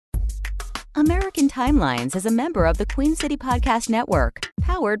American Timelines is a member of the Queen City Podcast Network,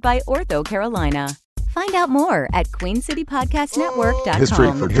 powered by Ortho Carolina. Find out more at queencitypodcastnetwork.com.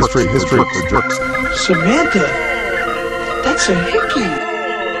 History for jerks. Samantha, that's a hickey.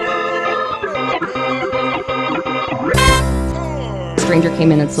 Stranger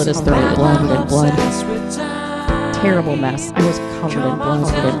came in and slit his throat, blood. Terrible mess. I was covered in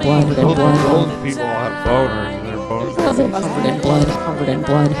blood. Old people have boners and their boners. Covered in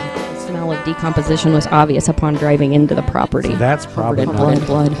blood. The smell of decomposition was obvious upon driving into the property. That's probably Covered in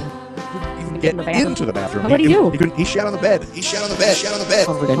blood. Even get into the bathroom. What do you do? He shat on the bed.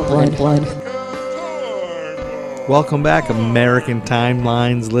 Covered in blood. Welcome back, American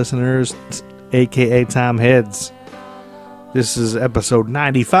Timelines listeners, a.k.a. Tom Heads. This is episode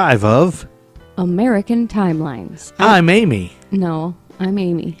 95 of American Timelines. I'm Amy. No, I'm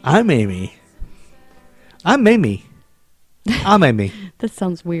Amy. I'm Amy. This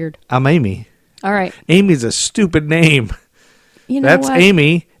sounds weird. I'm Amy. All right. Amy's a stupid name. You know That's what?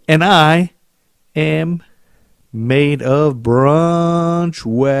 Amy, and I am made of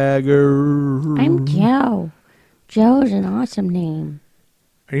Brunchwagger. I'm Joe. Joe's an awesome name.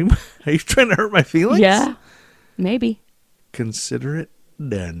 Are you trying to hurt my feelings? Yeah, maybe. Consider it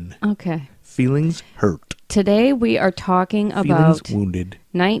done. Okay. Feelings hurt. Today we are talking Feelings about wounded.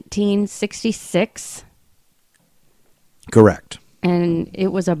 1966, Correct. and it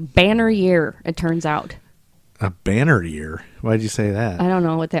was a banner year, it turns out. A banner year? Why'd you say that? I don't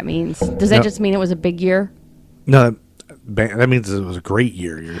know what that means. Does that No. just mean it was a big year? No, that means it was a great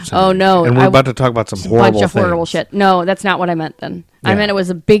year. You're saying. Oh, no. And we're about to talk about some horrible bunch of horrible things. shit. No, that's not what I meant then. I Yeah. meant it was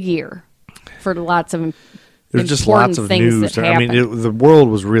a big year for lots of There's just important lots of things news. that I mean, happened. the world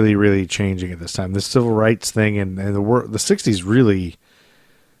was really, really changing at this time. The civil rights thing and the 60s really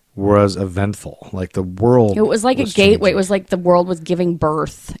was eventful. Like the world, It was like a gateway. changing. It was like the world was giving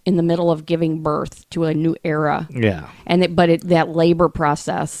birth in the middle of giving birth to a new era. Yeah. And that labor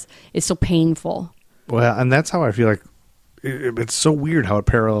process is so painful. Well, and that's how I feel like it's so weird how it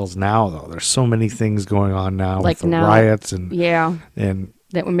parallels now. Though there's so many things going on now, Like with the now, riots and Yeah. and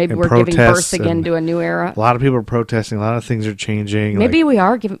That maybe and we're giving birth protests again and to a new era. a lot of people are protesting. A lot of things are changing. Maybe like, we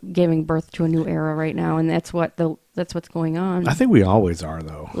are giving birth to a new era right now, and that's what's going on. I think we always are,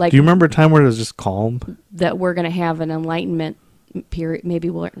 though. Like- Do you remember a time where it was just calm? That we're going to have an enlightenment period. Maybe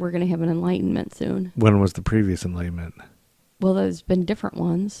we're going to have an enlightenment soon. When was the previous enlightenment? Well, there's been different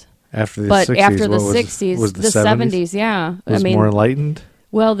ones. After the But 60s, after the what was- 60s, was the 70s, yeah. Was more enlightened?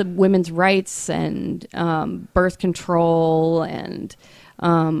 Well, the women's rights and birth control and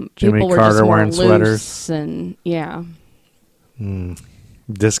Jimmy people were Carter just more wearing loose sweaters. and yeah.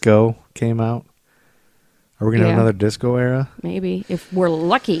 Disco came out. Are we going to have Yeah. another disco era? Maybe if we're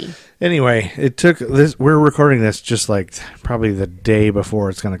lucky. Anyway, it took this. We're recording this just like probably the day before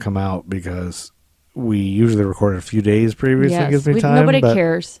it's going to come out because we usually record it a few days previous. That gives me time. Nobody but-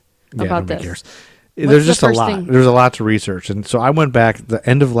 cares Yeah, about nobody this. cares. What's There's the just a first lot. thing? There's a lot to research, and so I went back. The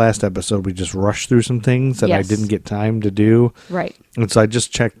end of last episode, we just rushed through some things that I Yes. didn't get time to do, Right. and so I just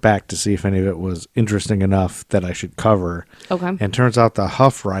checked back to see if any of it was interesting enough that I should cover. Okay. And turns out the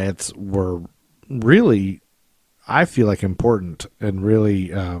Huff riots were really, I feel like, important and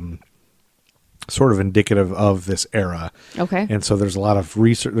really sort of indicative of this era. Okay. And so there's a lot of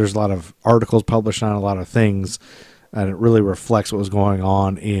research, there's a lot of articles published on a lot of things, and it really reflects what was going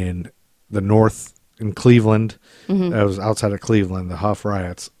on in the North, in Cleveland. Mm-hmm. It was outside of Cleveland, the Huff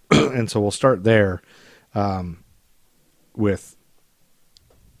riots. And so we'll start there with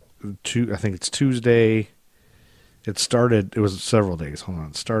I think it's Tuesday. It was several days. Hold on.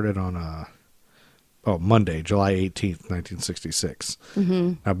 It started on Monday, July 18th, 1966.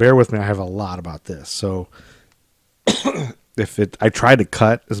 Mm-hmm. Now, bear with me. I have a lot about this. So I tried to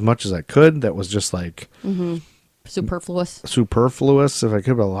cut as much as I could. That was just like Superfluous. superfluous if I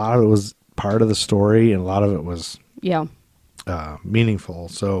could, but a lot of it was part of the story and a lot of it was Yeah. meaningful.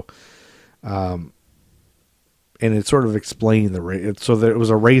 So, and it sort of explained the race. So there was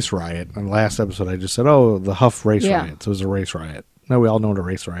a race riot. In the last episode, I just said, the Huff race Yeah. riot. So it was a race riot. Now we all know what a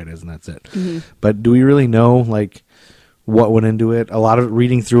race riot is, and that's it. Mm-hmm. But do we really know, like, what went into it? A lot of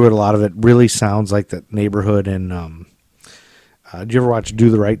reading through it, a lot of it really sounds like that neighborhood in, did you ever watch Do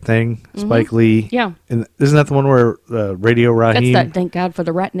the Right Thing? Spike Lee? Yeah. And isn't that the one where Radio Raheem? That's that. Thank God for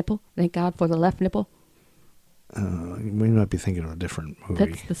the right nipple. Thank God for the left nipple. We might be thinking of a different movie.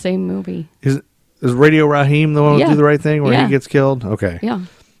 That's the same movie. Is Radio Raheem the one with Yeah. Do the Right Thing where Yeah. he gets killed? Okay. Yeah.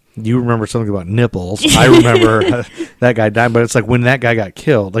 You remember something about nipples. I remember that guy died, but it's like when that guy got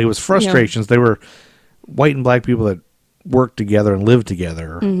killed, like it was frustrations. They were white and black people that worked together and lived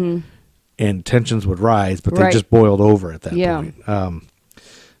together, and tensions would rise, but they Right. just boiled over at that Yeah. point.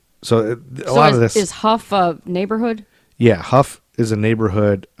 So a lot of this is Huff a neighborhood? Yeah, Huff is a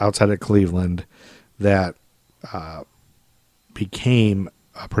neighborhood outside of Cleveland that became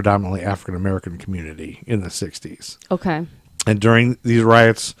a predominantly African American community in the 60s. Okay. And during these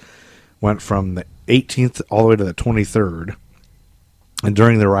riots went from the 18th all the way to the 23rd. And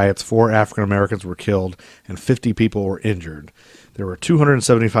during the riots, 4 African Americans were killed and 50 people were injured. There were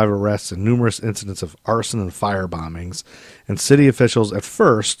 275 arrests and numerous incidents of arson and fire bombings. And city officials at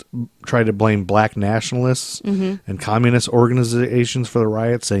first tried to blame black nationalists and communist organizations for the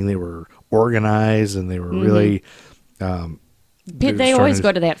riots, saying they were organized and they were really... They always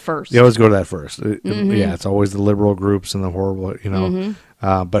go to that first. They always go to that first. Yeah, it's always the liberal groups and the horrible,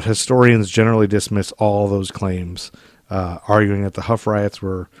 but historians generally dismiss all those claims, arguing that the Huff riots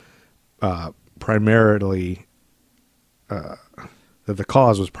were primarily... that the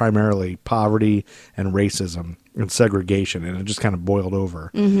cause was primarily poverty and racism and segregation, and it just kind of boiled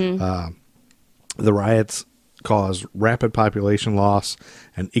over. The riots caused rapid population loss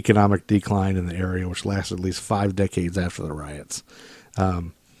and economic decline in the area, which lasted at least 5 decades after the riots.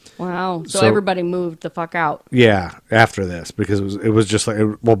 Wow. So everybody moved the fuck out. Yeah, after this, because it was just like,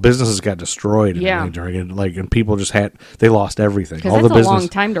 businesses got destroyed during it, and people just they lost everything. Because that's a long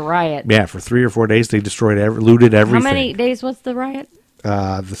time to riot. Yeah, for 3 or 4 days they destroyed looted everything. How many days was the riot? It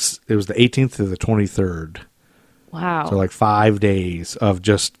was the 18th to the 23rd. Wow. So 5 days of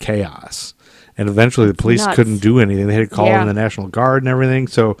just chaos. And eventually the police Nuts. couldn't do anything. They had to call in the National Guard and everything.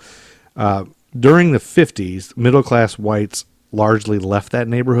 So during the 50s, middle-class whites largely left that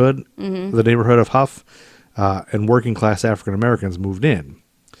neighborhood, the neighborhood of Huff, and working-class African-Americans moved in,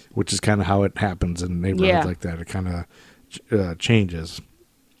 which is kind of how it happens in neighborhoods like that. It kind of changes.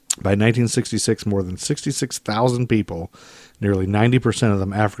 By 1966, more than 66,000 people, nearly 90% of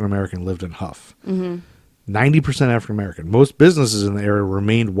them African-American, lived in Huff. 90% African American. Most businesses in the area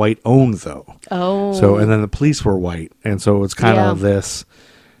remained white owned, though. Oh. So, and then the police were white, and so it's kind of this,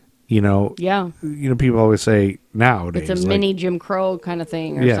 people always say nowadays it's a mini Jim Crow kind of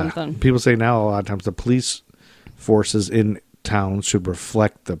thing or something. People say now a lot of times the police forces in towns should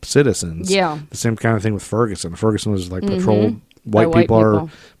reflect the citizens. Yeah. The same kind of thing with Ferguson. Ferguson was white people are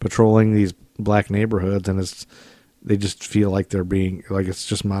patrolling these black neighborhoods, and they just feel like they're being, it's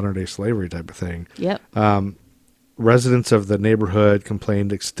just modern day slavery type of thing. Yep. Residents of the neighborhood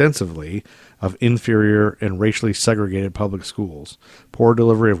complained extensively of inferior and racially segregated public schools, poor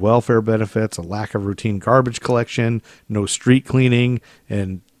delivery of welfare benefits, a lack of routine garbage collection, no street cleaning,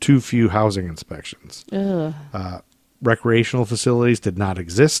 and too few housing inspections. Recreational facilities did not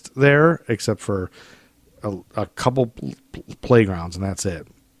exist there except for a couple playgrounds, and that's it.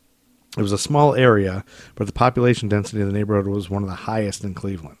 It was a small area, but the population density in the neighborhood was one of the highest in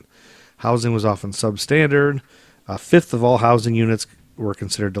Cleveland. Housing was often substandard. A fifth of all housing units were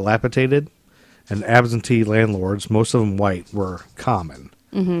considered dilapidated, and absentee landlords, most of them white, were common.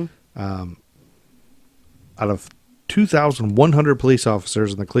 Out of 2,100 police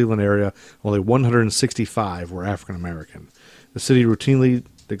officers in the Cleveland area, only 165 were African American. The city routinely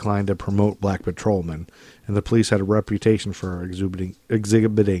declined to promote black patrolmen, and the police had a reputation for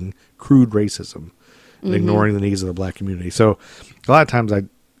exhibiting crude racism and ignoring the needs of the black community. So a lot of times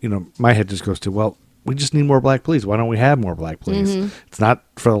my head just goes to, well, we just need more black police. Why don't we have more black police? It's not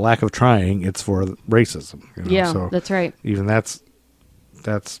for the lack of trying, it's for racism. Yeah, so that's right. Even that's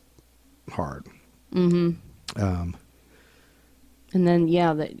hard. And then,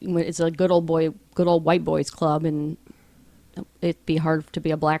 it's a good old white boys club, and it'd be hard to be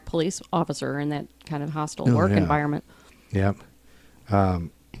a black police officer in that kind of hostile work environment. Yep.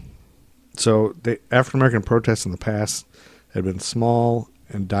 So the African American protests in the past had been small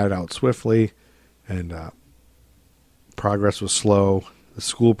and died out swiftly, and progress was slow. The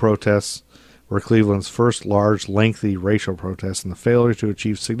school protests were Cleveland's first large, lengthy racial protests, and the failure to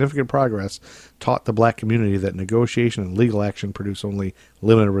achieve significant progress taught the black community that negotiation and legal action produce only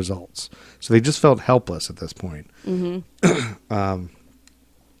limited results. So they just felt helpless at this point.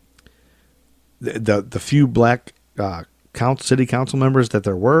 The few black city council members that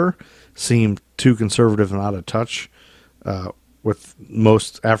there were seemed too conservative and out of touch with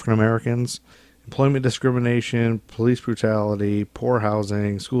most African Americans. Employment discrimination, police brutality, poor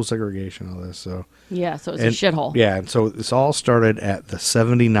housing, school segregation, all this. So it's a shithole. Yeah, and so this all started at the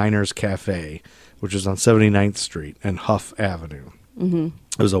 79ers Cafe, which is on 79th Street and Huff Avenue. It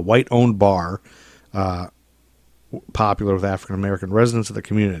was a white-owned bar, popular with African American residents of the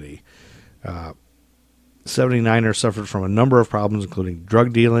community. 79ers suffered from a number of problems, including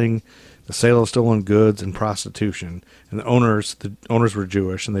drug dealing, the sale of stolen goods, and prostitution. And the owners were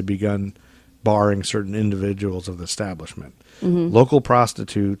Jewish, and they began barring certain individuals of the establishment. Local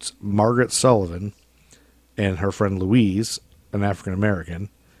prostitutes Margaret Sullivan and her friend Louise, an African American,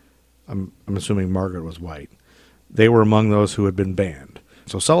 I'm assuming Margaret was white, they were among those who had been banned.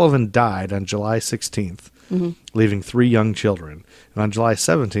 So Sullivan died on July 16th, leaving 3 young children. And on July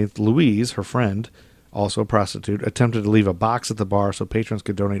 17th, Louise, her friend, also a prostitute, attempted to leave a box at the bar so patrons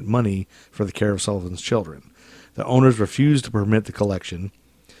could donate money for the care of Sullivan's children. The owners refused to permit the collection,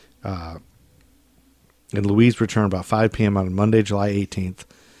 and Louise returned about 5 p.m. on Monday, July 18th,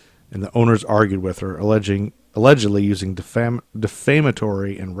 and the owners argued with her, allegedly using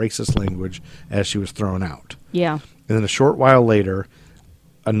defamatory and racist language as she was thrown out. Yeah. And then a short while later,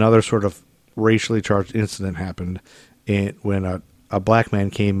 another sort of racially charged incident happened when a black man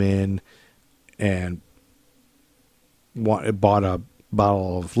came in and bought a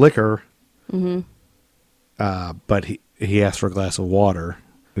bottle of liquor, but he asked for a glass of water.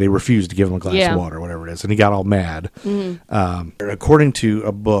 They refused to give him a glass of water, whatever it is, and he got all mad. According to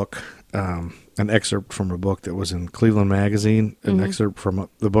a book, an excerpt from a book that was in Cleveland Magazine, an excerpt from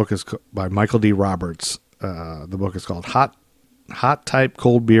the book is by Michael D. Roberts. The book is called Hot Type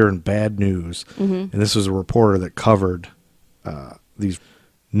Cold Beer and Bad News, and this was a reporter that covered these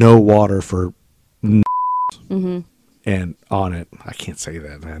no water for and on it, I can't say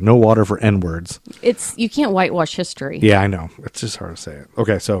that, man. No water for N-words. You can't whitewash history. Yeah, I know. It's just hard to say it.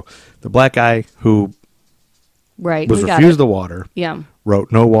 Okay, so the black guy who was refused the water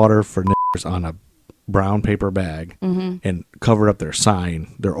wrote no water for niggers on a brown paper bag and covered up their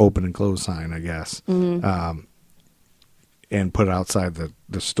sign, their open and closed sign, I guess, and put it outside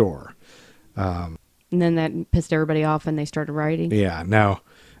the store. And then that pissed everybody off and they started rioting. Yeah. Now,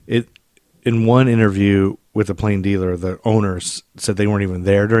 in one interview with the plain dealer, the owners said they weren't even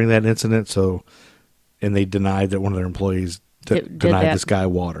there during that incident, and they denied that one of their employees denied this guy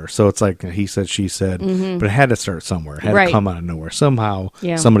water. So it's like he said, she said, but it had to start somewhere. It had to come out of nowhere. Somehow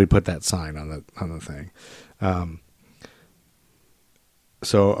somebody put that sign on the thing.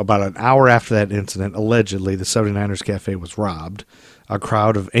 So about an hour after that incident, allegedly, the 79ers Cafe was robbed. A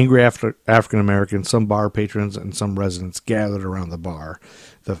crowd of angry African Americans, some bar patrons, and some residents gathered around the bar.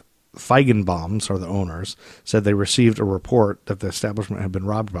 The Feigenbaums, or the owners, said they received a report that the establishment had been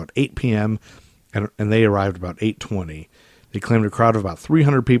robbed about 8 p.m., and they arrived about 8:20. They claimed a crowd of about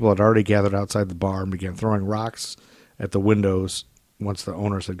 300 people had already gathered outside the bar and began throwing rocks at the windows once the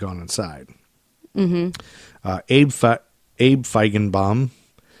owners had gone inside. Abe Feigenbaum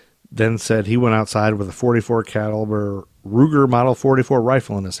then said he went outside with a .44 caliber Ruger Model 44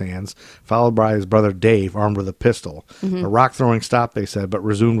 rifle in his hands, followed by his brother Dave, armed with a pistol. The rock throwing stopped, they said, but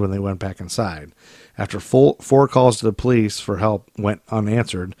resumed when they went back inside. After 4 calls to the police for help went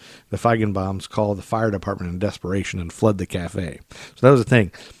unanswered, the Feigenbaums called the fire department in desperation and fled the cafe. So that was the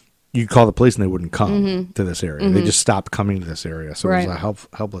thing. You call the police and they wouldn't come to this area. They just stopped coming to this area. So it was a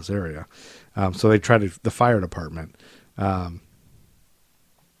helpless area. So they tried the fire department.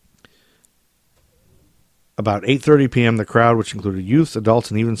 About 8:30 p.m., the crowd, which included youths, adults,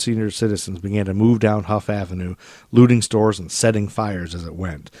 and even senior citizens, began to move down Huff Avenue, looting stores and setting fires as it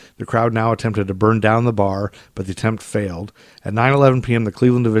went. The crowd now attempted to burn down the bar, but the attempt failed. At 9:11 p.m., the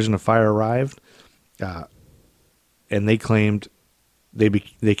Cleveland Division of Fire arrived, and they claimed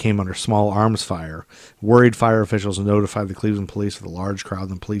they came under small arms fire. Worried fire officials notified the Cleveland police of the large crowd,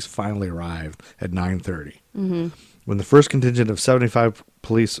 and the police finally arrived at 9:30. When the first contingent of 75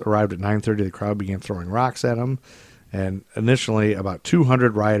 police arrived at 9:30, the crowd began throwing rocks at them. And initially, about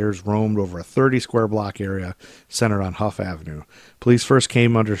 200 rioters roamed over a 30-square block area centered on Huff Avenue. Police first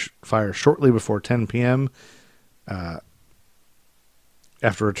came under fire shortly before 10 p.m. After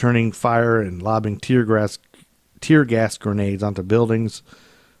returning fire and lobbing tear gas grenades onto buildings,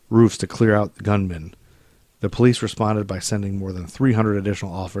 roofs to clear out the gunmen. The police responded by sending more than 300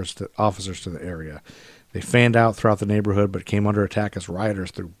 additional officers to the area. They fanned out throughout the neighborhood, but came under attack as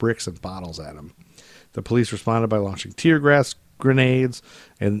rioters threw bricks and bottles at them. The police responded by launching tear gas grenades,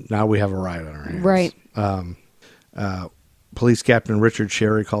 and now we have a riot on our hands. Right. Police Captain Richard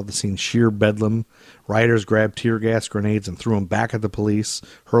Sherry called the scene sheer bedlam. Rioters grabbed tear gas grenades and threw them back at the police,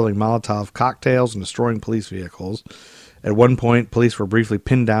 hurling Molotov cocktails and destroying police vehicles. At one point, police were briefly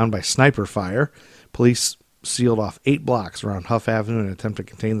pinned down by sniper fire. Police sealed off 8 blocks around Huff Avenue in an attempt to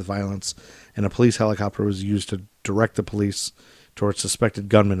contain the violence, and a police helicopter was used to direct the police towards suspected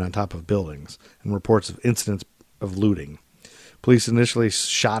gunmen on top of buildings and reports of incidents of looting. Police initially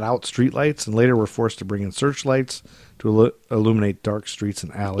shot out streetlights and later were forced to bring in searchlights to illuminate dark streets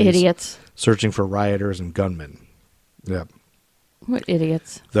and alleys. Idiots. Searching for rioters and gunmen. Yep. What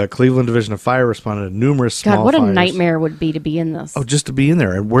idiots. The Cleveland Division of Fire responded to numerous small God, what fires. a nightmare would be to be in this. Oh, just to be in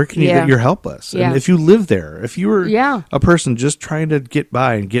there. And where can you Yeah. get? You're helpless. Yeah. And if you live there, if you were Yeah. a person just trying to get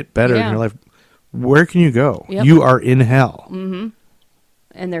by and get better in Yeah. your life, where can you go? Yep. You are in hell.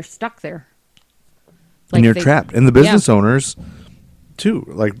 And they're stuck there. And you're they- trapped. And the business owners, too.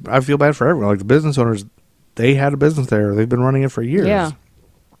 Like, I feel bad for everyone. Like, the business owners, they had a business there. They've been running it for years. Yeah.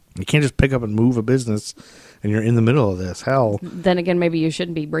 You can't just pick up and move a business and you're in the middle of this. Hell. Then again, maybe you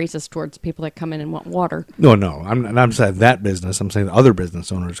shouldn't be racist towards people that come in and want water. No. I'm saying that business. I'm saying the other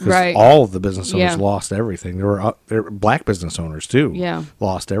business owners. Because Right. all of the business owners Yeah. lost everything. There were black business owners, too. Yeah.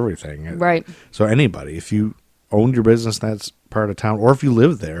 Lost everything. Right. So anybody, if you owned your business in that part of town, or if you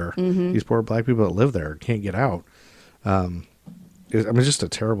live there, Mm-hmm. these poor black people that live there can't get out. It's just a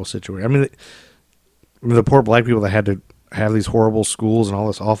terrible situation. I mean, the poor black people that had to have these horrible schools and all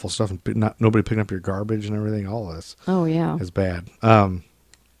this awful stuff, and nobody picking up your garbage and everything. All this Oh, yeah. is bad.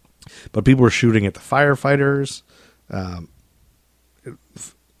 But people were shooting at the firefighters. A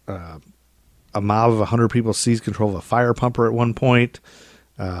mob of 100 people seized control of a fire pumper at one point.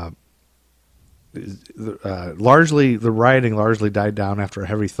 The rioting largely died down after a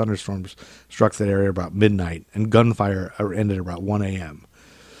heavy thunderstorm struck that area about midnight, and gunfire ended about 1 a.m.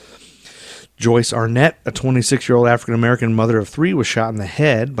 Joyce Arnett, a 26-year-old African-American mother of 3, was shot in the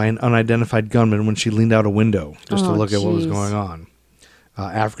head by an unidentified gunman when she leaned out a window just to Oh, look at what was jeez. going on.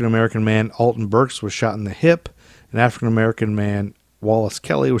 African-American man Alton Burks was shot in the hip, and African-American man Wallace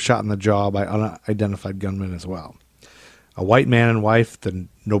Kelly was shot in the jaw by unidentified gunmen as well. A white man and wife, the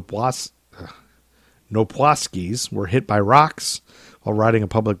Nopłaskis, were hit by rocks while riding a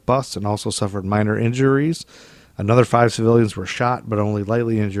public bus and also suffered minor injuries. Another 5 civilians were shot but only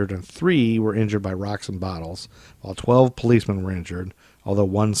lightly injured, and 3 were injured by rocks and bottles, while 12 policemen were injured, although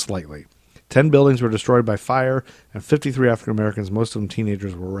 1 slightly. 10 buildings were destroyed by fire, and 53 African Americans, most of them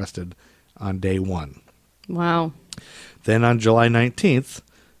teenagers, were arrested on day 1. Wow. Then on July 19th,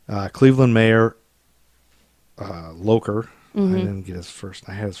 Cleveland Mayor Loker, I didn't get his first,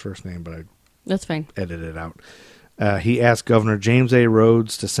 I had his first name, but I That's fine. edited it out. He asked Governor James A.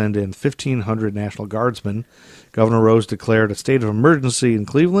 Rhodes to send in 1,500 National Guardsmen. Governor Rhodes declared a state of emergency in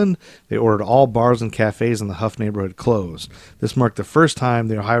Cleveland. They ordered all bars and cafes in the Huff neighborhood closed. This marked the first time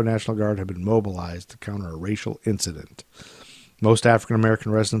the Ohio National Guard had been mobilized to counter a racial incident. Most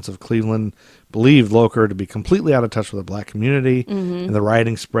African-American residents of Cleveland believed Loker to be completely out of touch with the black community, and the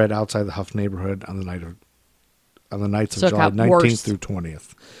rioting spread outside the Huff neighborhood on the nights of So it July got 19th worse. through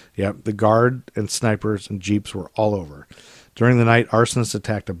 20th. Yep, the guard and snipers and jeeps were all over. During the night, arsonists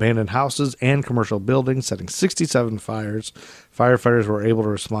attacked abandoned houses and commercial buildings, setting 67 fires. Firefighters were able to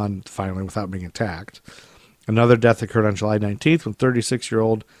respond finally without being attacked. Another death occurred on July 19th when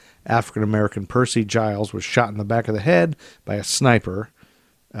 36-year-old African-American Percy Giles was shot in the back of the head by a sniper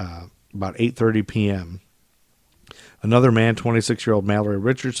about 8:30 p.m. Another man, 26-year-old Mallory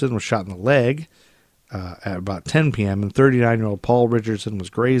Richardson, was shot in the leg at about 10 p.m., and 39-year-old Paul Richardson was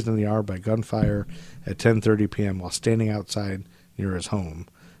grazed in the arm by gunfire at 10:30 p.m. while standing outside near his home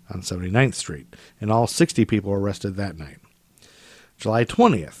on 79th Street. In all, 60 people were arrested that night. July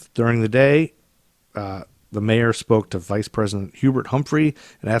 20th, during the day, the mayor spoke to Vice President Hubert Humphrey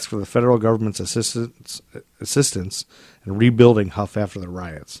and asked for the federal government's assistance in rebuilding Huff after the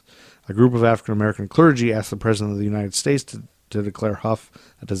riots. A group of African-American clergy asked the President of the United States to declare Huff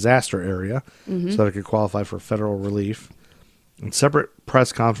a disaster area so that it could qualify for federal relief. In separate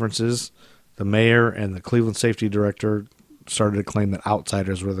press conferences, the mayor and the Cleveland safety director started to claim that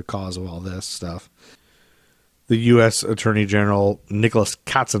outsiders were the cause of all this stuff. The U.S. Attorney General Nicholas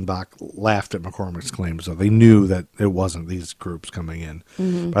Katzenbach laughed at McCormick's claims, so they knew that it wasn't these groups coming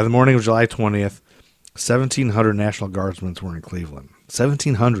in. By the morning of July 20th, 1,700 National Guardsmen were in Cleveland.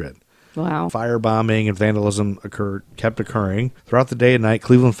 1,700. Wow. Firebombing and vandalism kept occurring. Throughout the day and night,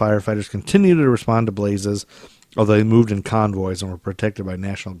 Cleveland firefighters continued to respond to blazes, although they moved in convoys and were protected by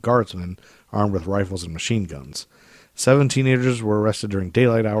National Guardsmen armed with rifles and machine guns. 7 teenagers were arrested during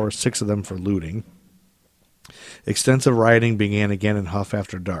daylight hours, 6 of them for looting. Extensive rioting began again in Huff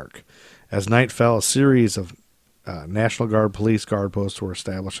after dark. As night fell, a series of National Guard police guard posts were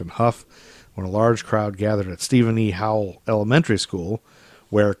established in Huff when a large crowd gathered at Stephen E. Howell Elementary School,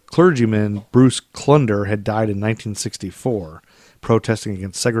 where clergyman Bruce Clunder had died in 1964, protesting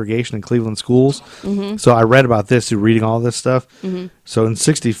against segregation in Cleveland schools. So I read about this through reading all this stuff. So in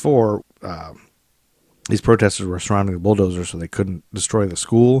 64, these protesters were surrounding the bulldozer so they couldn't destroy the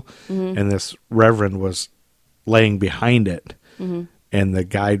school, and this reverend was laying behind it, and the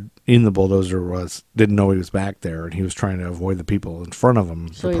guy in the bulldozer didn't know he was back there, and he was trying to avoid the people in front of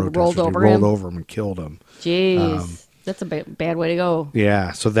him. So the he protesters. rolled over he rolled him? over him and killed him. Jeez. That's a bad way to go.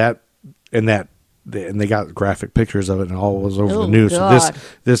 Yeah, so and they got graphic pictures of it, and all was over Oh, the news. God. So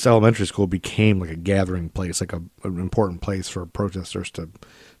this elementary school became like a gathering place, like an important place for protesters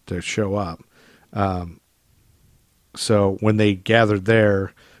to show up. So when they gathered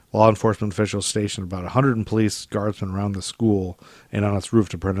there, law enforcement officials stationed about 100 police guardsmen around the school and on its roof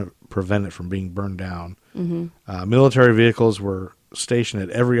to prevent it from being burned down. Mm-hmm. Military vehicles were stationed at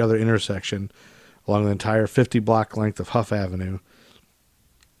every other intersection along the entire 50-block length of Huff Avenue,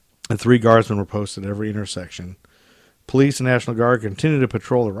 and 3 guardsmen were posted at every intersection. Police and National Guard continued to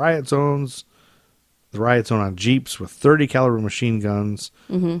patrol the riot zone on jeeps with 30 caliber machine guns,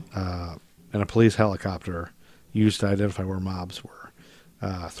 and a police helicopter used to identify where mobs were.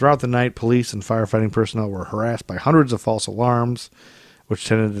 Throughout the night, police and firefighting personnel were harassed by hundreds of false alarms, which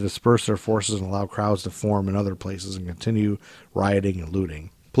tended to disperse their forces and allow crowds to form in other places and continue rioting and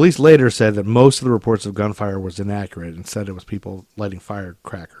looting. Police later said that most of the reports of gunfire was inaccurate and said it was people lighting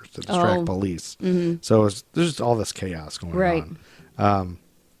firecrackers to distract police. Mm-hmm. So there's just all this chaos going on.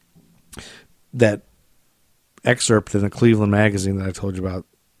 That excerpt in the Cleveland magazine that I told you about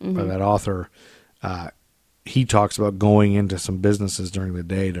by that author, he talks about going into some businesses during the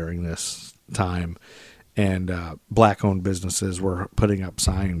day during this time, and black-owned businesses were putting up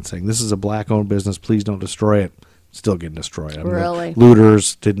signs saying, "This is a black-owned business, please don't destroy it." Still getting destroyed. I mean, really?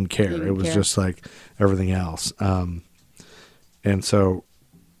 Looters didn't care. It was just like everything else. And so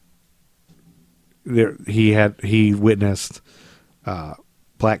he witnessed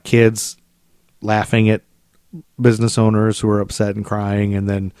black kids laughing at business owners who were upset and crying, and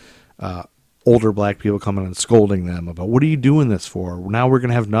then older black people coming and scolding them about, what are you doing this for? Now we're going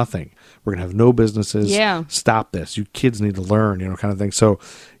to have nothing. We're going to have no businesses. Yeah. Stop this. You kids need to learn, kind of thing. So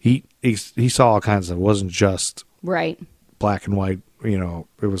he saw all kinds of, it wasn't just right black and white,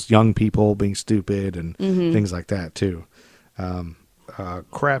 it was young people being stupid and things like that too. A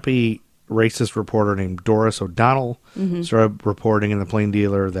crappy racist reporter named Doris O'Donnell started reporting in the Plain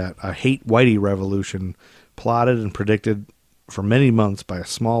Dealer that a hate whitey revolution plotted and predicted for many months by a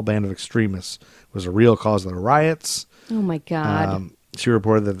small band of extremists was a real cause of the riots. Oh my God. She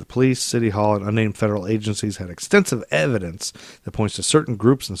reported that the police, city hall, and unnamed federal agencies had extensive evidence that points to certain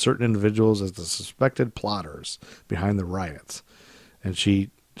groups and certain individuals as the suspected plotters behind the riots. And she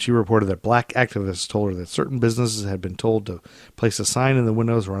reported that black activists told her that certain businesses had been told to place a sign in the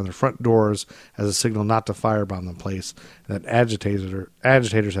windows or on their front doors as a signal not to firebomb the place, and that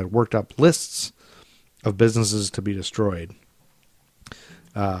agitators had worked up lists of businesses to be destroyed.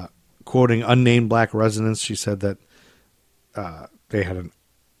 Quoting unnamed black residents, she said that they had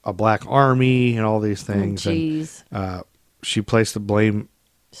a black army and all these things. Oh, jeez. And she placed the blame.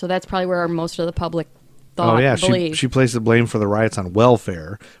 So that's probably where most of the public thought. Oh yeah, believed. she placed the blame for the riots on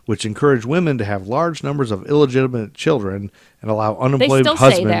welfare, which encouraged women to have large numbers of illegitimate children and allow unemployed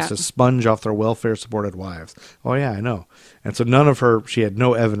husbands to sponge off their welfare-supported wives. Oh yeah, I know. And so she had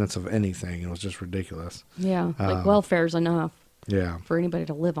no evidence of anything. It was just ridiculous. Yeah, like welfare's enough. Yeah. For anybody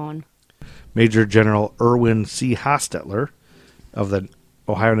to live on. Major General Irwin C. Hostetler of the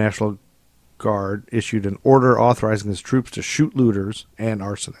Ohio National Guard issued an order authorizing his troops to shoot looters and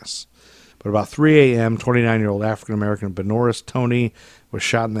arsonists. But about 3 a.m., 29-year-old African-American Benoris Tony was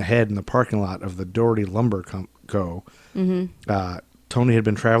shot in the head in the parking lot of the Doherty Lumber Co. Tony had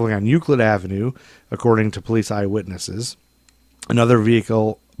been traveling on Euclid Avenue, according to police eyewitnesses. Another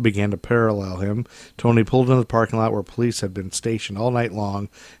vehicle began to parallel him. Tony pulled into the parking lot where police had been stationed all night long,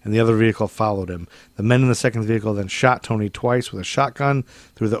 and the other vehicle followed him. The men in the second vehicle then shot Tony twice with a shotgun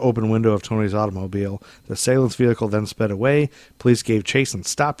through the open window of Tony's automobile. The assailant's vehicle then sped away. Police gave chase and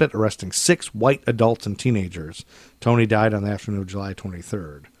stopped it, arresting 6 white adults and teenagers. Tony died on the afternoon of July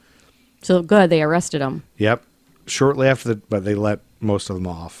 23rd. So good, they arrested him. Yep. Shortly after but they let most of them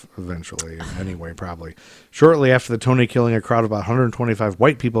off eventually, anyway, probably. Shortly after the Tony killing, a crowd of about 125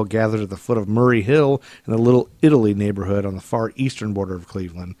 white people gathered at the foot of Murray Hill in the Little Italy neighborhood on the far eastern border of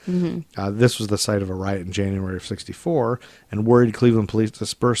Cleveland. This was the site of a riot in January of '64, and worried Cleveland police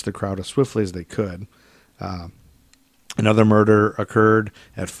dispersed the crowd as swiftly as they could. Another murder occurred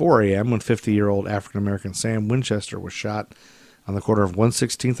at 4 a.m. when 50-year-old African-American Sam Winchester was shot on the corner of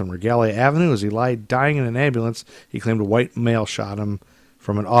 116th and Regalia Avenue. As he lay dying in an ambulance, he claimed a white male shot him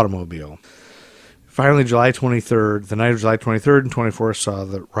from an automobile. Finally, July 23rd, the night of July 23rd and 24th saw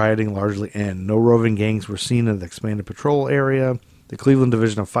the rioting largely end. No roving gangs were seen in the expanded patrol area. The Cleveland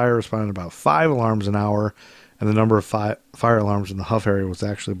Division of Fire responded about 5 alarms an hour, and the number of fire alarms in the Huff area was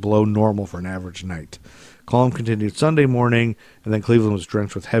actually below normal for an average night. Calm continued Sunday morning, and then Cleveland was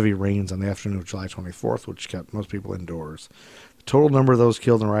drenched with heavy rains on the afternoon of July 24th, which kept most people indoors. The total number of those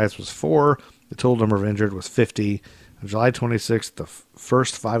killed in riots was 4. The total number of injured was 50. On July 26th, the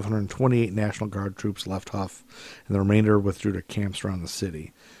first 528 National Guard troops left Huff, and the remainder withdrew to camps around the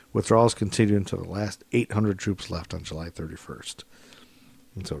city. Withdrawals continued until the last 800 troops left on July 31st.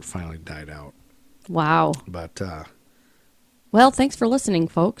 And so it finally died out. Wow. But, well, thanks for listening,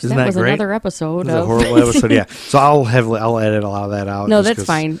 folks. Isn't That that was great? another episode. it was a horrible episode, yeah. So I'll edit a lot of that out. No, just that's 'cause-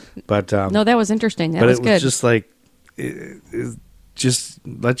 fine. But, No, that was interesting. That but was it good. was just like, it just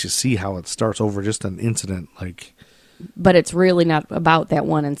lets you see how it starts over just an incident. Like, But it's really not about that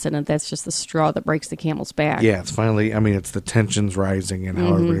one incident. That's just the straw that breaks the camel's back. yeah, it's finally, I mean, it's the tensions rising and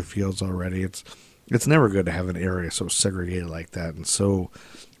how everybody feels already. It's never good to have an area so segregated like that and so,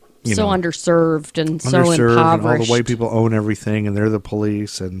 So underserved and so underserved impoverished. and all the white people own everything and they're the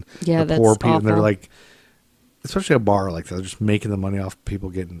police and Yeah, the poor that's people. And they're awful. like, especially a bar like that, they're just making the money off people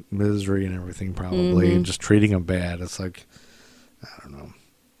getting misery and everything probably and just treating them bad. It's like, I don't know.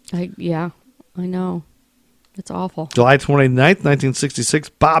 I know. It's awful. July 29th, 1966,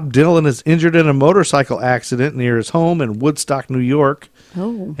 Bob Dylan is injured in a motorcycle accident near his home in Woodstock, New York,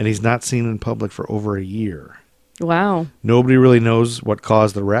 Oh, and he's not seen in public for over a year. wow. Nobody really knows what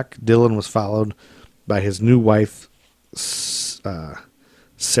caused the wreck. Dylan was followed by his new wife,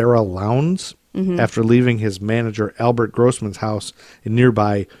 Sarah Lowndes, after leaving his manager Albert Grossman's house in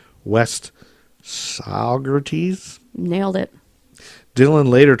nearby West Saugerties. Nailed it. Dylan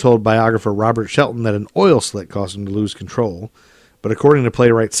later told biographer Robert Shelton that an oil slick caused him to lose control. But according to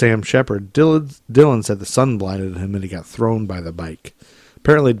playwright Sam Shepard, Dylan said the sun blinded him and he got thrown by the bike.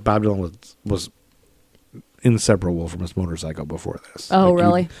 Apparently, Bob Dylan was inseparable from his motorcycle before this. Oh, Like,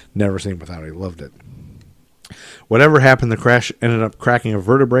 really? he'd never seen it without it. He loved it. Whatever happened, the crash ended up cracking a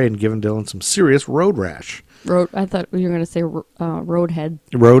vertebrae and giving Dylan some serious road rash. I thought you were going to say roadhead.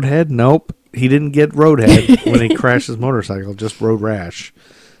 Roadhead? Nope. He didn't get roadhead when he crashed his motorcycle, just road rash.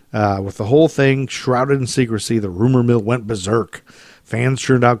 With the whole thing shrouded in secrecy, the rumor mill went berserk. Fans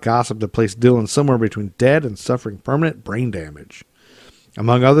churned out gossip that placed Dylan somewhere between dead and suffering permanent brain damage.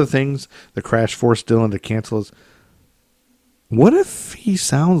 Among other things, the crash forced Dylan to cancel his... What if he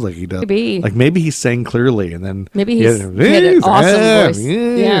sounds like he does? Maybe. Like maybe he sang clearly and then... Maybe he had an awesome voice.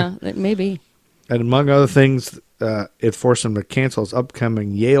 Yeah. Maybe. And among other things, it forced him to cancel his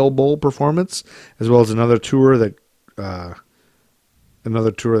upcoming Yale Bowl performance, as well as another tour that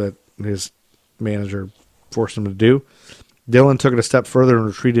his manager forced him to do. Dylan took it a step further and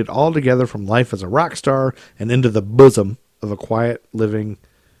retreated altogether from life as a rock star and into the bosom of a quiet living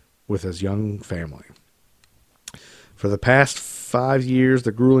with his young family. For the past 5 years,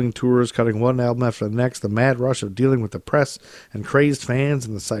 the grueling tours, cutting one album after the next, the mad rush of dealing with the press and crazed fans,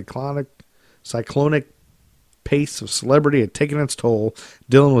 and the cyclonic pace of celebrity had taken its toll.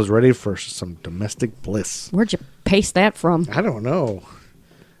 Dylan was ready for some domestic bliss. Where'd you paste that from? I don't know.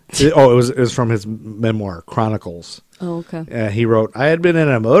 It was from his memoir, Chronicles. Oh, okay. He wrote, I had been in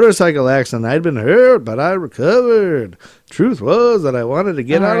a motorcycle accident. I'd been hurt, but I recovered. Truth was that I wanted to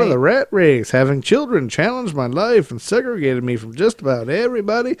get All out of right. the rat race. Having children challenged my life and segregated me from just about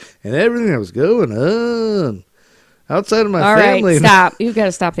everybody and everything that was going on. Outside of my All family. right, stop. You've got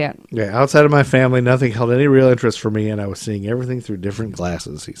to stop that. Yeah, outside of my family, nothing held any real interest for me, and I was seeing everything through different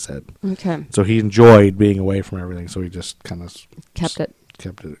glasses, he said. Okay. So he enjoyed being away from everything, so he just kind of Kept it.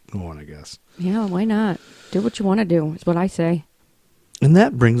 going, I guess. Yeah, why not? Do what you want to do, is what I say. And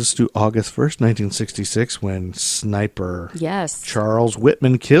that brings us to August 1st, 1966, when sniper Yes. Charles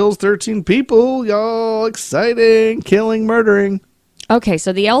Whitman kills 13 people. Y'all, exciting. Killing, murdering. Okay,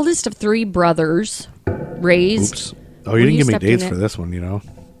 so the eldest of three brothers raised... Oops. Oh, you didn't give me stepped in dates it. for this one, you know.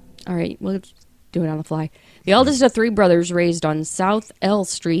 All right, we'll do it on the fly. The eldest of three brothers raised on South L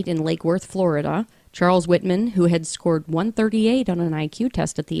Street in Lake Worth, Florida. Charles Whitman, who had scored 138 on an IQ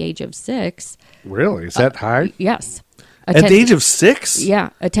test at the age of 6. Really? Is that high? Yes. At the age of 6?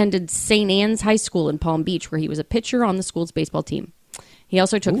 Yeah, attended St. Anne's High School in Palm Beach, where he was a pitcher on the school's baseball team. He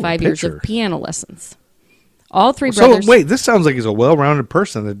also took 5 years pitcher. of piano lessons. All three So, brothers... wait, this sounds like he's a well-rounded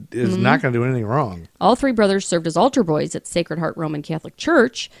person that is not going to do anything wrong. All three brothers served as altar boys at Sacred Heart Roman Catholic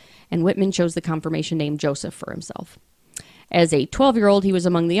Church, and Whitman chose the confirmation name Joseph for himself. As a 12-year-old, he was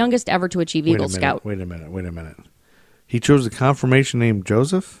among the youngest ever to achieve Eagle Scout. Wait a minute. He chose the confirmation name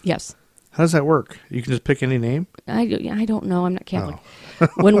Joseph? Yes. How does that work? You can just pick any name? I don't know. I'm not Catholic. Oh.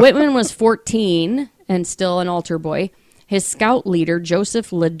 When Whitman was 14 and still an altar boy, his scout leader,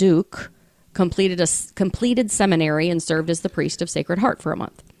 Joseph Leduc, completed seminary and served as the priest of Sacred Heart for a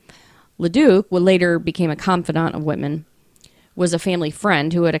month. Leduc, who later became a confidant of Whitman, was a family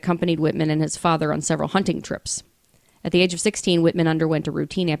friend who had accompanied Whitman and his father on several hunting trips. At the age of 16, Whitman underwent a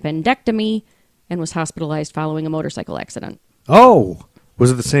routine appendectomy and was hospitalized following a motorcycle accident. Oh,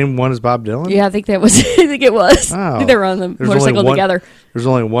 Was it the same one as Bob Dylan? Yeah, I think that was. I think it was. Oh. I think they were on the There's motorcycle only one- together. There's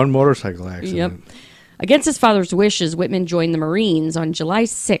only one motorcycle accident. Yep. Against his father's wishes, Whitman joined the Marines on July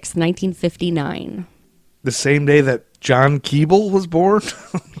 6, 1959. The same day that John Keeble was born,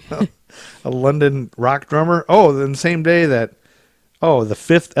 a London rock drummer. Oh, then the same day that, the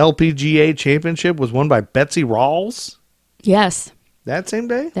 5th LPGA championship was won by Betsy Rawls? Yes, That same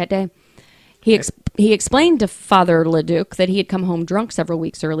day? that day. He explained to Father Leduc that he had come home drunk several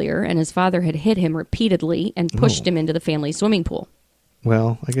weeks earlier, and his father had hit him repeatedly and pushed him into the family swimming pool.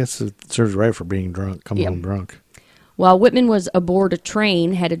 Well, I guess it serves right for being drunk, coming home drunk. While Whitman was aboard a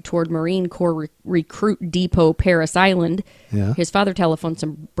train headed toward Marine Corps Recruit Depot, Paris Island, his father telephoned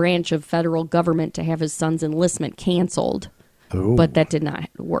some branch of federal government to have his son's enlistment canceled. Oh. But that did not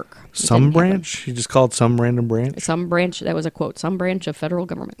work. Some branch? He just called some random branch? Some branch, that was a quote, some branch of federal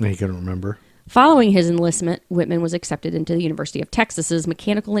government. He couldn't remember. Following his enlistment, Whitman was accepted into the University of Texas's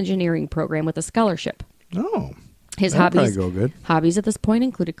mechanical engineering program with a scholarship. Oh. His That'd hobbies probably go good. Hobbies at this point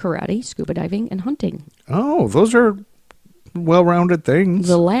included karate, scuba diving, and hunting. Oh, those are well-rounded things.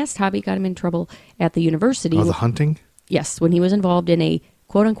 The last hobby got him in trouble at the university. Oh, the hunting? Yes, when he was involved in a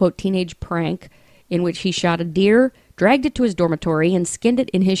quote-unquote teenage prank in which he shot a deer, dragged it to his dormitory, and skinned it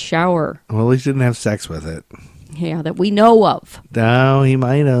in his shower. Well, at least he didn't have sex with it. Yeah, that we know of. No, he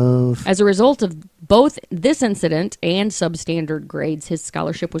might have. As a result of both this incident and substandard grades, his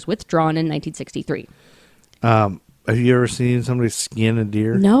scholarship was withdrawn in 1963. Have you ever seen somebody skin a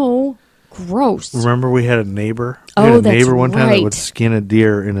deer? No. Gross. Remember we had a neighbor? Oh, We had a that's neighbor one time that right. would skin a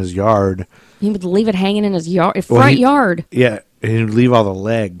deer in his yard. He would leave it hanging in his yard, Well, front yard. Yeah, and he'd leave all the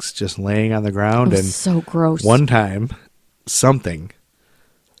legs just laying on the ground. Oh, And so gross. one time, something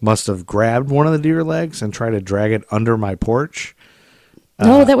must have grabbed one of the deer legs and tried to drag it under my porch.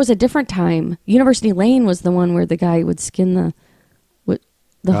 No, that was a different time. University Lane was the one where the guy would skin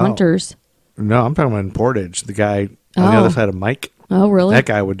the hunters. No, I'm talking about in Portage. The guy on the other side of Mike. Oh, really? That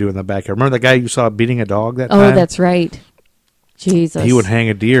guy would do in the backyard. Remember that guy you saw beating a dog that Oh, time? that's right. Jesus. He would hang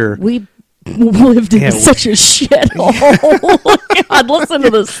a deer. We lived in such a shithole. God, listen to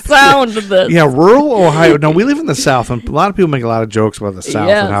the sound of this. Yeah, rural Ohio. No, we live in the South, and a lot of people make a lot of jokes about the South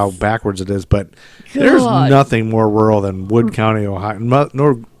Yes. and how backwards it is, but there's nothing more rural than Wood County, Ohio.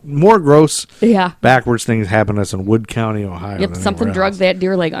 More gross, backwards things happen to us in Wood County, Ohio. Yep, than something anywhere drugged else. that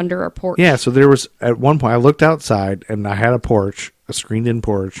deer leg under our porch. Yeah, so there was, at one point, I looked outside, and I had a porch, a screened-in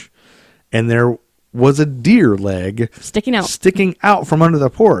porch, and there was a deer leg Sticking out from under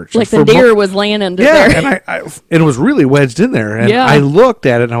the porch. like the deer was laying under Yeah, there. and and it was really wedged in there. And Yeah. I looked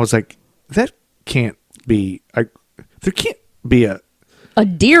at it and I was like, that can't be. There can't be a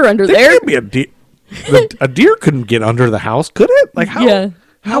deer under there. there. Can't be a deer. A deer couldn't get under the house, could it? Like how? Yeah.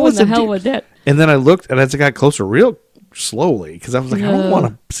 How in was the a hell deer? would that? And then I looked, and as I got closer, real slowly, because I was like, I don't want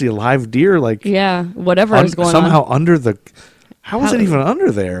to see a live deer like Yeah, whatever is going somehow on. under the. How was it even under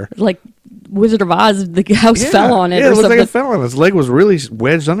there? Like Wizard of Oz, the house fell on it Yeah, or it looked something. like it fell on it. His leg was really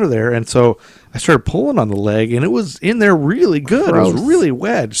wedged under there, and so I started pulling on the leg, and it was in there really good. It Gross. was really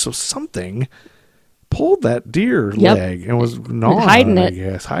wedged, so something pulled that deer Yep. leg and was gnawing hiding on it. I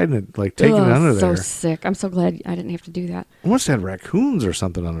guess, hiding it, like taking it Ugh, under so there. sick. I'm so glad I didn't have to do that. I must have had raccoons or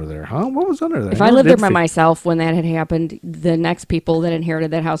something under there, huh? What was under there? If I lived there by myself when that had happened, the next people that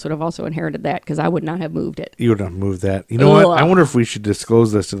inherited that house would have also inherited that because I would not have moved it. You would have moved that. You know what? Ugh. I wonder if we should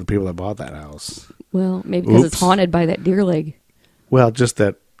disclose this to the people that bought that house. Well, maybe because it's Oops. haunted by that deer leg. Well, just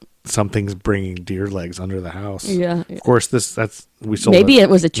that something's bringing deer legs under the house. Yeah. Of course, we sold. Maybe it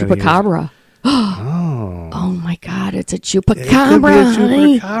was a many years chupacabra. Oh. Oh my God, it's a It could be a chupacabra,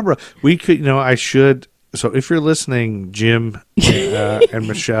 honey. chupacabra. We could, I should. So if you're listening, Jim and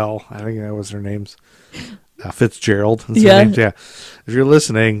Michelle, I think that was their names. Fitzgerald. That's their Yeah. names, yeah. If you're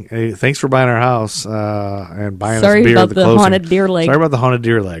listening, hey, thanks for buying our house and buying Sorry us beer about at the the closing. haunted deer leg. Sorry about the haunted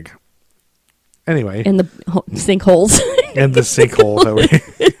deer leg. Anyway, And the sinkholes. and the sinkhole that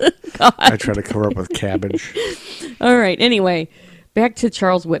we. I try to cover up with cabbage. All right. Anyway, back to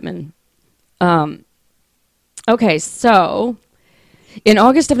Charles Whitman. Okay, so in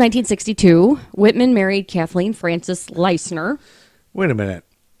August of 1962, Whitman married Kathleen Frances Leisner, Wait a minute.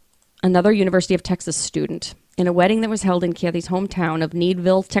 another University of Texas student, in a wedding that was held in Kathy's hometown of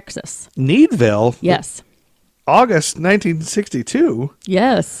Needville, Texas. Needville? Yes. August 1962?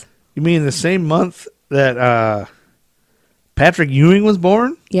 Yes. You mean the same month that Patrick Ewing was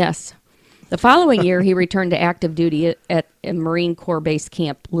born? Yes. The following year, he returned to active duty at a Marine Corps base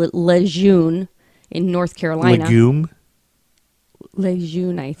camp, Lejeune, in North Carolina. Legume?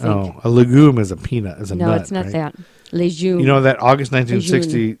 Lejeune, I think. Oh, a legume is a peanut, is a no, nut. it's not right? that. Lejeune. You know that August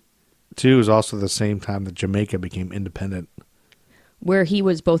 1962 is also the same time that Jamaica became independent. where he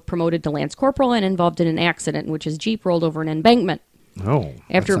was both promoted to Lance Corporal and involved in an accident in which his Jeep rolled over an embankment. Oh.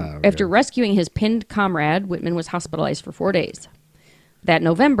 After rescuing his pinned comrade, Whitman was hospitalized for 4 days. That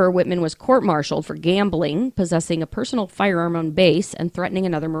November, Whitman was court-martialed for gambling, possessing a personal firearm on base, and threatening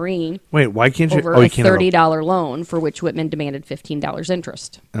another Marine. Wait, why can't you? Over a $30 loan for which Whitman demanded $15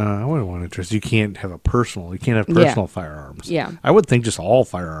 interest. I wouldn't want interest. You can't have personal firearms. Yeah. I would think just all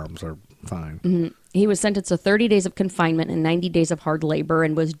firearms are fine. Mm-hmm. He was sentenced to 30 days of confinement and 90 days of hard labor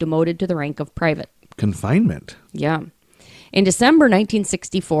and was demoted to the rank of private. Confinement? Yeah. In December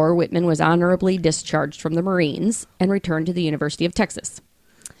 1964, Whitman was honorably discharged from the Marines and returned to the University of Texas.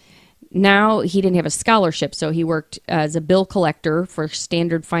 Now, he didn't have a scholarship, so he worked as a bill collector for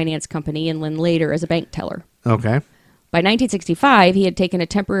Standard Finance Company and then later as a bank teller. Okay. By 1965, he had taken a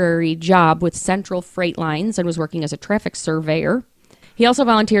temporary job with Central Freight Lines and was working as a traffic surveyor. He also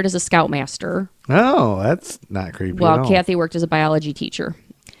volunteered as a scoutmaster. Oh, that's not creepy at While all. Kathy worked as a biology teacher.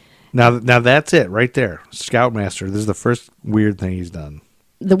 Now that's it right there. Scoutmaster. This is the first weird thing he's done.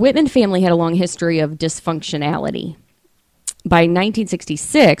 The Whitman family had a long history of dysfunctionality. By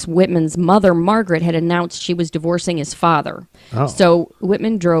 1966, Whitman's mother, Margaret, had announced she was divorcing his father. Oh. So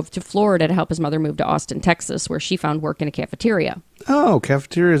Whitman drove to Florida to help his mother move to Austin, Texas, where she found work in a cafeteria. Oh,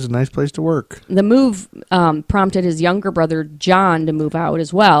 cafeteria is a nice place to work. The move prompted his younger brother, John, to move out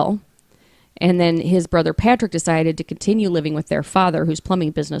as well. And then his brother Patrick decided to continue living with their father, whose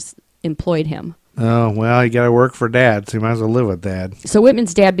plumbing business employed him. Oh, well, you got to work for Dad, so you might as well live with Dad. So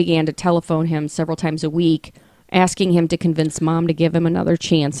Whitman's dad began to telephone him several times a week, asking him to convince Mom to give him another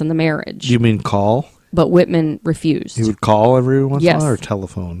chance in the marriage. You mean call? But Whitman refused. He would call every once in a Yes. while or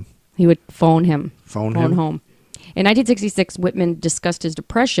telephone? He would phone him. Phone home. him? In 1966, Whitman discussed his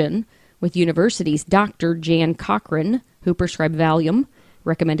depression with university's Dr. Jan Cochran, who prescribed Valium,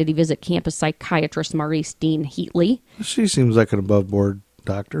 recommended he visit campus psychiatrist Maurice Dean Heatley. She seems like an above-board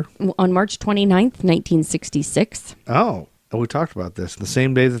doctor. On March 29th, 1966. Oh, we talked about this. The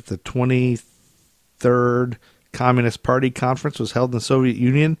same day that the 23rd Communist Party conference was held in the Soviet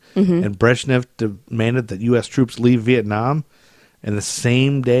Union, and Brezhnev demanded that U.S. troops leave Vietnam, and the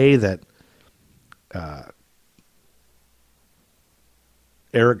same day that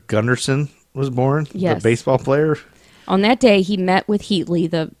Eric Gunderson was born, Yes. the baseball player. On that day, he met with Heatley,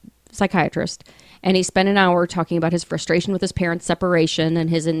 the psychiatrist, and he spent an hour talking about his frustration with his parents' separation and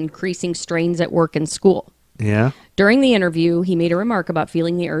his increasing strains at work and school. Yeah. During the interview, he made a remark about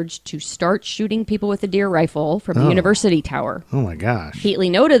feeling the urge to start shooting people with a deer rifle from the university tower. Oh, my gosh.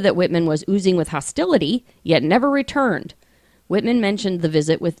 Heatley noted that Whitman was oozing with hostility, yet never returned. Whitman mentioned the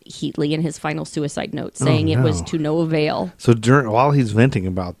visit with Heatley in his final suicide note, saying it was to no avail. So while he's venting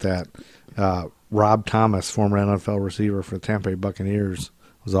about that, Rob Thomas, former NFL receiver for the Tampa Bay Buccaneers,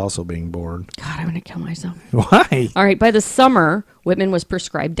 was also being bored. God, I'm going to kill myself. Why? All right, by the summer, Whitman was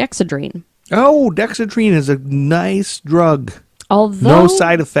prescribed Dexedrine. Oh, Dexedrine is a nice drug. Although, No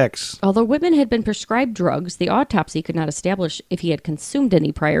side effects. Although Whitman had been prescribed drugs, the autopsy could not establish if he had consumed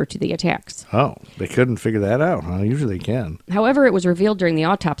any prior to the attacks. Oh, they couldn't figure that out, huh? Usually they can. However, it was revealed during the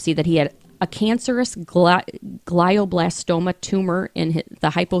autopsy that he had a cancerous glioblastoma tumor in the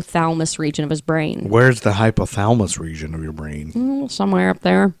hypothalamus region of his brain. Where's the hypothalamus region of your brain? Somewhere up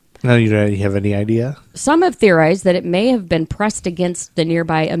there. No, you have any idea? Some have theorized that it may have been pressed against the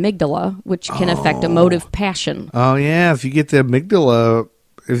nearby amygdala, which can affect emotive passion. Oh yeah, if you get the amygdala,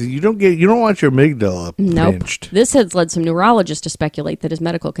 if you don't want your amygdala pinched. This has led some neurologists to speculate that his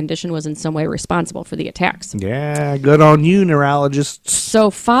medical condition was in some way responsible for the attacks. Yeah, good on you, neurologists.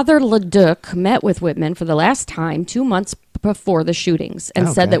 So Father Leduc met with Whitman for the last time 2 months before the shootings and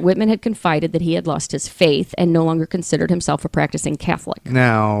said that Whitman had confided that he had lost his faith and no longer considered himself a practicing Catholic.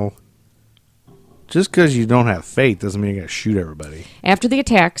 Now, just because you don't have faith doesn't mean you're going to shoot everybody. After the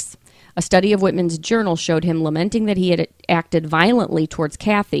attacks, a study of Whitman's journal showed him lamenting that he had acted violently towards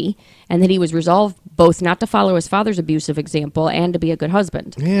Kathy and that he was resolved both not to follow his father's abusive example and to be a good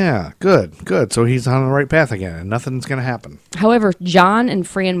husband. Yeah, good. So he's on the right path again and nothing's going to happen. However, John and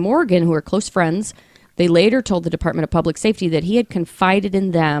Fran Morgan, who are close friends, they later told the Department of Public Safety that he had confided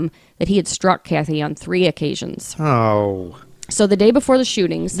in them that he had struck Kathy on 3 occasions. Oh. So the day before the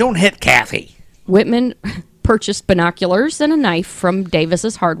shootings, Don't hit Kathy. Whitman purchased binoculars and a knife from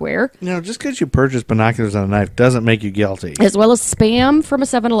Davis's Hardware, Just because you purchase binoculars and a knife doesn't make you guilty. as well as Spam from a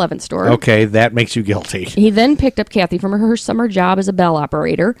 7-Eleven store. Okay, that makes you guilty. He then picked up Kathy from her summer job as a bell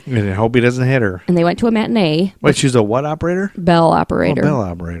operator, And I hope he doesn't hit her. and they went to a matinee. Wait, she's a what operator? Bell Oh, operator. bell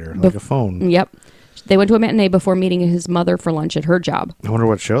operator, like a phone. Yep. They went to a matinee before meeting his mother for lunch at her job. I wonder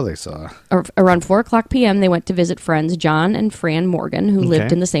what show they saw. Around 4 o'clock p.m., they went to visit friends John and Fran Morgan, who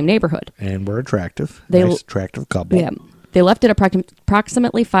lived in the same neighborhood. And we're attractive. They nice, attractive couple. Yeah. They left at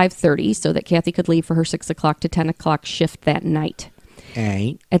approximately 5:30 so that Kathy could leave for her 6 o'clock to 10 o'clock shift that night.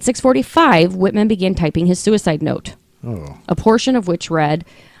 At 6:45, Whitman began typing his suicide note, a portion of which read,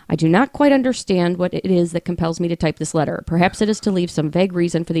 "I do not quite understand what it is that compels me to type this letter. Perhaps it is to leave some vague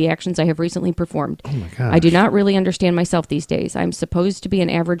reason for the actions I have recently performed. Oh my gosh. I do not really understand myself these days. I am supposed to be an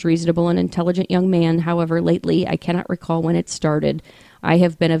average, reasonable, and intelligent young man. However, lately, I cannot recall when it started. I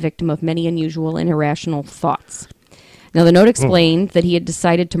have been a victim of many unusual and irrational thoughts." Now, the note explained that he had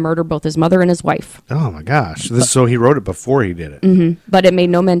decided to murder both his mother and his wife. Oh, my gosh. So he wrote it before he did it. Mm-hmm. But it made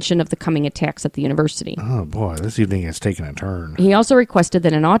no mention of the coming attacks at the university. Oh, boy. This evening has taken a turn. He also requested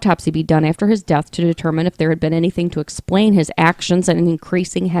that an autopsy be done after his death to determine if there had been anything to explain his actions and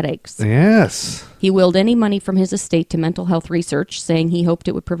increasing headaches. Yes. He willed any money from his estate to mental health research, saying he hoped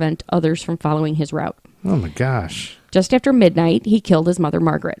it would prevent others from following his route. Oh, my gosh. Just after midnight, he killed his mother,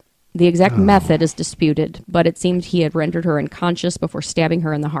 Margaret. The exact method is disputed, but it seemed he had rendered her unconscious before stabbing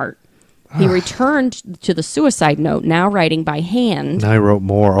her in the heart. He returned to the suicide note, now writing by hand. Now he wrote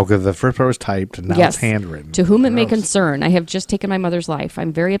more. Okay, the first part was typed, and now Yes. it's handwritten. To whom it may Gross. concern, I have just taken my mother's life.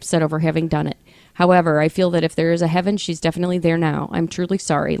 I'm very upset over having done it. However, I feel that if there is a heaven, she's definitely there now. I'm truly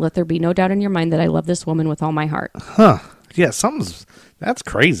sorry. Let there be no doubt in your mind that I love this woman with all my heart. Huh. Yeah, that's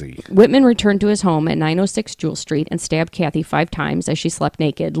crazy. Whitman returned to his home at 906 Jewel Street and stabbed Kathy 5 times as she slept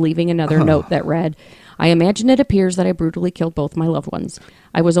naked, leaving another note that read, "I imagine it appears that I brutally killed both my loved ones.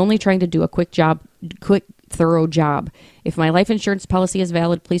 I was only trying to do a quick, thorough job. If my life insurance policy is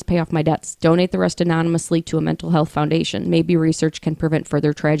valid, please pay off my debts. Donate the rest anonymously to a mental health foundation. Maybe research can prevent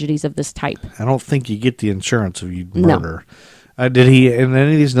further tragedies of this type." I don't think you get the insurance if you No. murder. Did he, in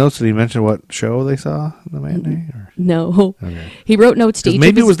any of these notes, did he mention what show they saw in the matinee? Or? No. Okay. He wrote notes to each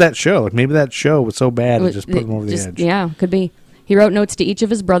Maybe of it was that show. Like, maybe that show was so bad it just put him over the edge. Yeah, could be. He wrote notes to each of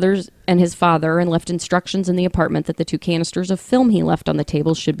his brothers and his father and left instructions in the apartment that the 2 canisters of film he left on the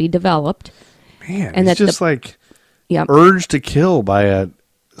table should be developed. Man, And it's that just like Yeah. urged to kill by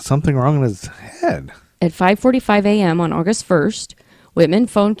something wrong in his head. At 5:45 a.m. on August 1st, Whitman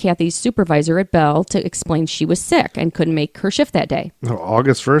phoned Kathy's supervisor at Bell to explain she was sick and couldn't make her shift that day.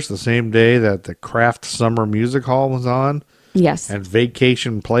 August 1st, the same day that the Kraft Summer Music Hall was on Yes. and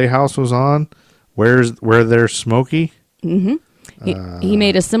Vacation Playhouse was on. Where there's Smokey? He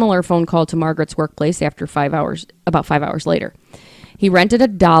made a similar phone call to Margaret's workplace about 5 hours later. He rented a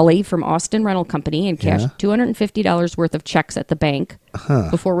dolly from Austin Rental Company and cashed $250 worth of checks at the bank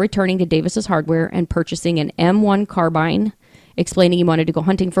before returning to Davis's Hardware and purchasing an M1 carbine, explaining he wanted to go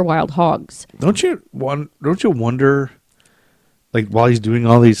hunting for wild hogs. Don't you wonder, like, while he's doing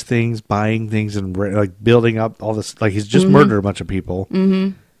all these things, buying things and like building up all this, like he's just murdered a bunch of people.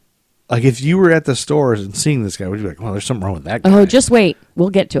 Mm-hmm. Like, if you were at the stores and seeing this guy, would you be like, "Well, there's something wrong with that guy"? Oh, just wait. We'll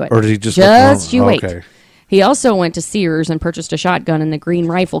get to it. Or did he just you wait. Okay. He also went to Sears and purchased a shotgun in the green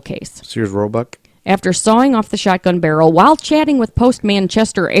rifle case. Sears Roebuck. After sawing off the shotgun barrel while chatting with postman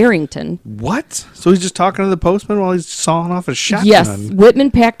Chester Arrington. What? So he's just talking to the postman while he's sawing off a shotgun? Yes.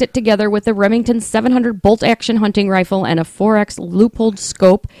 Whitman packed it together with the Remington 700 bolt-action hunting rifle and a 4X loophole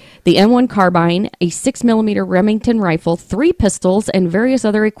scope, the M1 carbine, a 6mm Remington rifle, 3 pistols, and various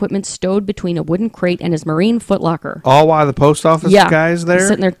other equipment stowed between a wooden crate and his marine footlocker. All while the post office guy's there?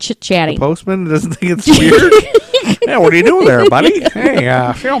 Sitting there chit-chatting. The postman doesn't think it's weird? Yeah, what are you doing there, buddy? Hey,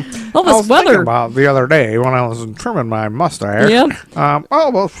 I was thinking about the other day when I was trimming my mustache. Yep.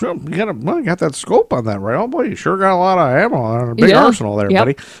 You got that scope on that, right? Oh, boy, you sure got a lot of ammo and a big arsenal there,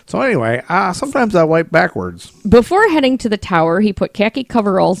 buddy. So anyway, sometimes I wipe backwards. Before heading to the tower, he put khaki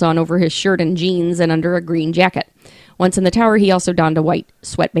coveralls on over his shirt and jeans and under a green jacket. Once in the tower, he also donned a white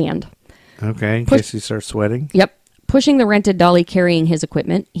sweatband. Okay, in case he starts sweating. Yep. Pushing the rented dolly carrying his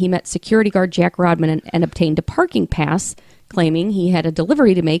equipment, he met security guard Jack Rodman and obtained a parking pass, claiming he had a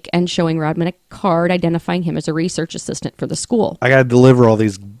delivery to make and showing Rodman a card identifying him as a research assistant for the school. I got to deliver all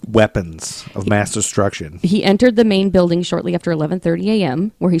these weapons of mass destruction. He entered the main building shortly after 11:30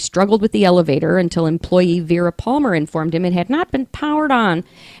 a.m., where he struggled with the elevator until employee Vera Palmer informed him it had not been powered on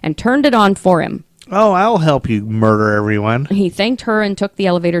and turned it on for him. Oh, I'll help you murder everyone. He thanked her and took the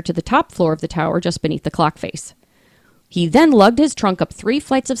elevator to the top floor of the tower just beneath the clock face. He then lugged his trunk up 3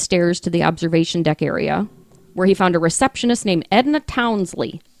 flights of stairs to the observation deck area, where he found a receptionist named Edna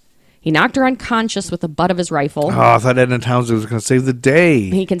Townsley. He knocked her unconscious with the butt of his rifle. Oh, I thought Edna Townsley was going to save the day.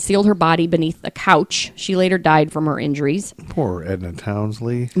 He concealed her body beneath a couch. She later died from her injuries. Poor Edna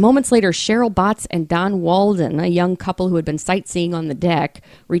Townsley. Moments later, Cheryl Botts and Don Walden, a young couple who had been sightseeing on the deck,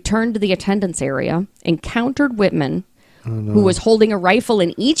 returned to the attendance area, encountered Whitman, who was holding a rifle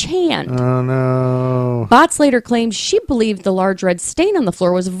in each hand. Oh, no. Botts later claimed she believed the large red stain on the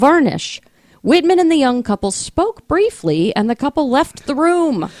floor was varnish, Whitman and the young couple spoke briefly, and the couple left the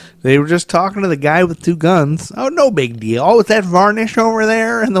room. They were just talking to the guy with 2 guns. Oh, no big deal. Oh, is that varnish over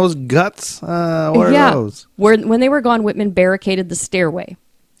there and those guts? What are those? When they were gone, Whitman barricaded the stairway.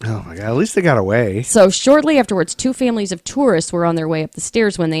 Oh, my God. At least they got away. So shortly afterwards, 2 families of tourists were on their way up the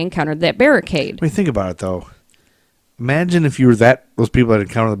stairs when they encountered that barricade. I mean, think about it, though. Imagine if you were those people that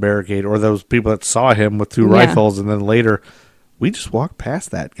encountered the barricade, or those people that saw him with 2 rifles, and then later, we just walked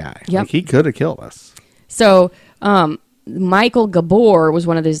past that guy. Yep. Like, he could have killed us. So Michael Gabor was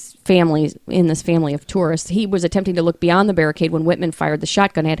one of these families in this family of tourists. He was attempting to look beyond the barricade when Whitman fired the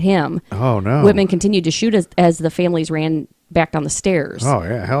shotgun at him. Oh, no. Whitman continued to shoot as the families ran back down the stairs. Oh,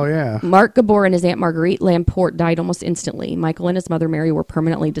 yeah. Hell yeah. Mark Gabor and his Aunt Marguerite Lamport died almost instantly. Michael and his mother Mary were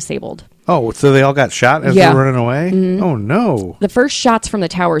permanently disabled. Oh, so they all got shot as they were running away? Mm-hmm. Oh, no. The first shots from the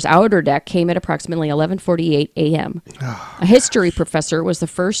tower's outer deck came at approximately 11:48 a.m. A history professor was the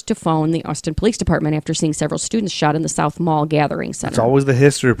first to phone the Austin Police Department after seeing several students shot in the South Mall Gathering Center. It's always the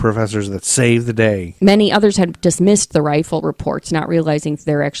history professors that save the day. Many others had dismissed the rifle reports, not realizing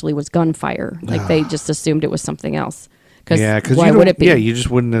there actually was gunfire. Like they just assumed it was something else. Because why would it be? Yeah, you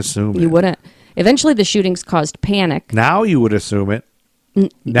just wouldn't assume it. You wouldn't. Eventually, the shootings caused panic. Now you would assume it. Now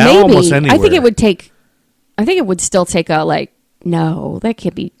Maybe. almost anywhere. I think it would still take no, that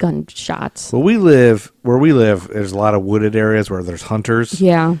can't be gunshots. Well, where we live, there's a lot of wooded areas where there's hunters.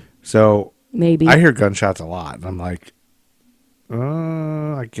 Yeah. So maybe I hear gunshots a lot, and I'm like,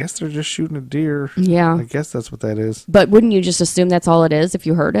 I guess they're just shooting a deer. Yeah. I guess that's what that is. But wouldn't you just assume that's all it is if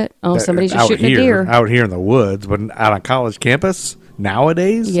you heard it? Oh, somebody's just shooting a deer. Out here in the woods, but out on college campus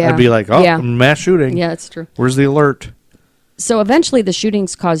nowadays, Yeah. I'd be like, mass shooting. Yeah, that's true. Where's the alert? So eventually the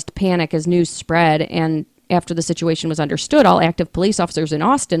shootings caused panic as news spread, and after the situation was understood, all active police officers in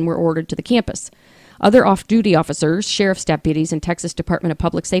Austin were ordered to the campus. Other off-duty officers, sheriff's deputies, and Texas Department of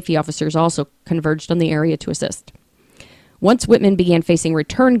Public Safety officers also converged on the area to assist. Once Whitman began facing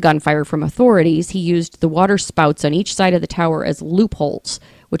return gunfire from authorities, he used the water spouts on each side of the tower as loopholes,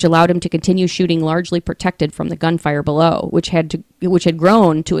 which allowed him to continue shooting largely protected from the gunfire below, which had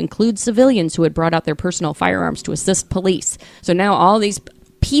grown to include civilians who had brought out their personal firearms to assist police. So now all these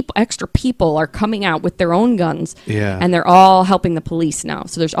extra people are coming out with their own guns, and they're all helping the police now.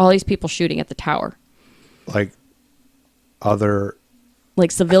 So there's all these people shooting at the tower. Like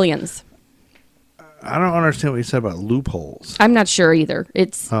civilians. I don't understand what you said about loopholes. I'm not sure either.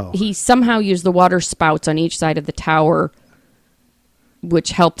 He somehow used the water spouts on each side of the tower, which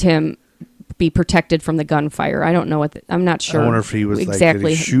helped him be protected from the gunfire. I don't know I'm not sure. I wonder if he was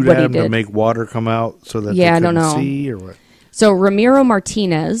exactly did he shoot what at him he did to make water come out so that they I don't couldn't know. see or what? So Ramiro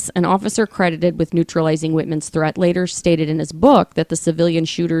Martinez, an officer credited with neutralizing Whitman's threat, later stated in his book that the civilian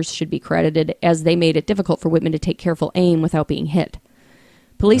shooters should be credited as they made it difficult for Whitman to take careful aim without being hit.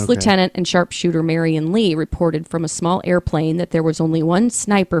 Police lieutenant and sharpshooter Marion Lee reported from a small airplane that there was only one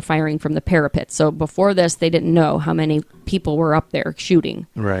sniper firing from the parapet. So before this, they didn't know how many people were up there shooting.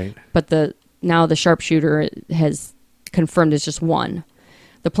 Right. But now the sharpshooter has confirmed it's just one.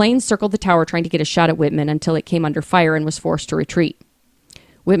 The plane circled the tower trying to get a shot at Whitman until it came under fire and was forced to retreat.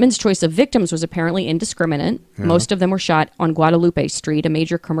 Whitman's choice of victims was apparently indiscriminate. Yeah. Most of them were shot on Guadalupe Street, a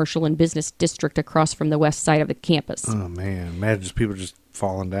major commercial and business district across from the west side of the campus. Oh, man. Imagine just people just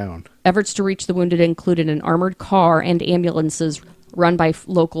falling down. Efforts to reach the wounded included an armored car and ambulances run by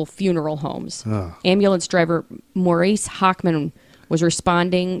local funeral homes. Oh. Ambulance driver Maurice Hockman was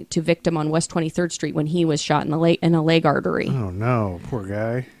responding to victim on West 23rd Street when he was shot in a leg artery. Oh, no. Poor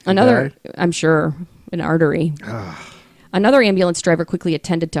guy. I'm sure, an artery. Another ambulance driver quickly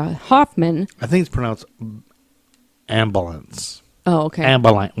attended to Hoffman. I think it's pronounced ambulance. Oh, okay.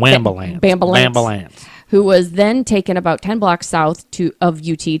 Ambulance. Who was then taken about 10 blocks south of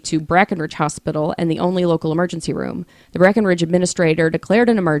UT to Brackenridge Hospital and the only local emergency room. The Brackenridge administrator declared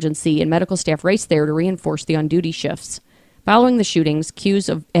an emergency, and medical staff raced there to reinforce the on-duty shifts. Following the shootings, queues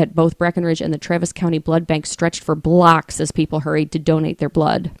at both Brackenridge and the Travis County Blood Bank stretched for blocks as people hurried to donate their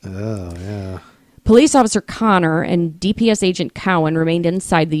blood. Oh, yeah. Police Officer Connor and DPS Agent Cowan remained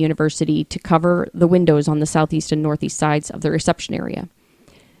inside the university to cover the windows on the southeast and northeast sides of the reception area.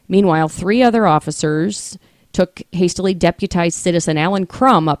 Meanwhile, 3 other officers took hastily deputized citizen Alan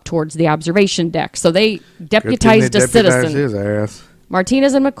Crum up towards the observation deck. So they deputized a citizen. His ass.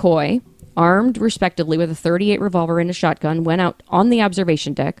 Martinez and McCoy, armed respectively with a .38 revolver and a shotgun, went out on the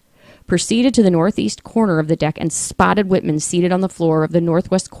observation deck, proceeded to the northeast corner of the deck, and spotted Whitman seated on the floor of the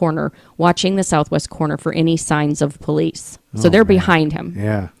northwest corner, watching the southwest corner for any signs of police. So they're behind him.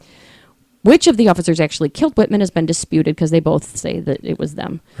 Yeah. Which of the officers actually killed Whitman has been disputed because they both say that it was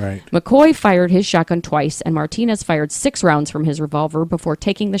them. Right. McCoy fired his shotgun twice, and Martinez fired 6 rounds from his revolver before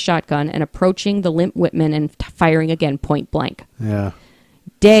taking the shotgun and approaching the limp Whitman and firing again point blank. Yeah.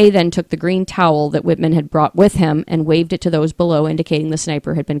 Day then took the green towel that Whitman had brought with him and waved it to those below, indicating the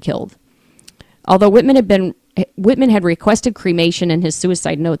sniper had been killed. Although Whitman had requested cremation in his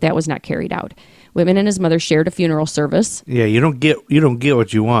suicide note, that was not carried out. Whitman and his mother shared a funeral service. Yeah, you don't get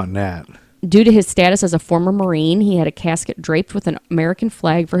what you want in that. Due to his status as a former Marine, he had a casket draped with an American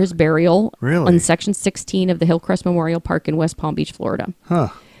flag for his burial on Section 16 of the Hillcrest Memorial Park in West Palm Beach, Florida. Huh.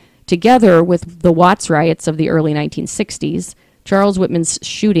 Together with the Watts riots of the early 1960s, Charles Whitman's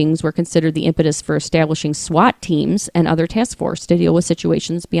shootings were considered the impetus for establishing SWAT teams and other task force to deal with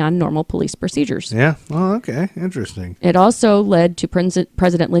situations beyond normal police procedures. Yeah. Oh, okay. Interesting. It also led to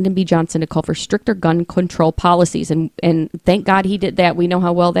President Lyndon B. Johnson to call for stricter gun control policies, and thank God he did that. We know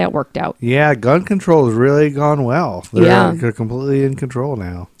how well that worked out. Yeah, gun control has really gone well. They're completely in control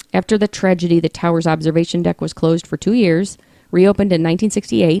now. After the tragedy, the tower's observation deck was closed for 2 years, reopened in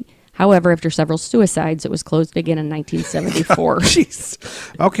 1968. However, after several suicides, it was closed again in 1974.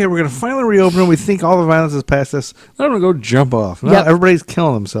 Jeez. Okay, we're going to finally reopen it. We think all the violence has passed us. I'm going to go jump off. Yep. Everybody's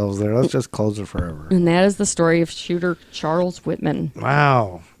killing themselves there. Let's just close it forever. And that is the story of shooter Charles Whitman.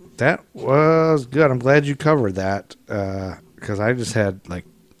 Wow. That was good. I'm glad you covered that because I just had like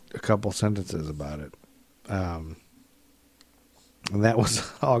a couple sentences about it. And that was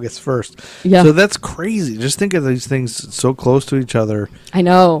August 1st. Yeah. So that's crazy. Just think of these things so close to each other. I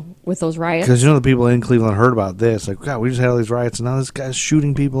know, with those riots. Because, the people in Cleveland heard about this. Like, God, we just had all these riots, and now this guy's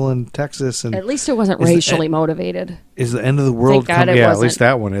shooting people in Texas. And at least it wasn't racially motivated. Is the end of the world Thank God it Yeah, wasn't. At least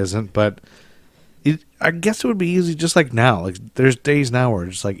that one isn't. But I guess it would be easy just like now. Like, there's days now where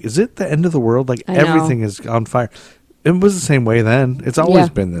it's just like, is it the end of the world? Like, everything is on fire. It was the same way then. It's always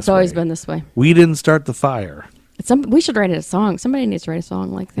been this way. It's always been this way. We didn't start the fire. We should write a song. Somebody needs to write a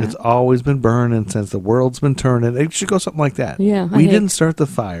song like that. It's always been burning since the world's been turning. It should go something like that. Yeah, we didn't start the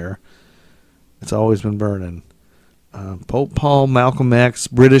fire. It's always been burning. Pope Paul, Malcolm X,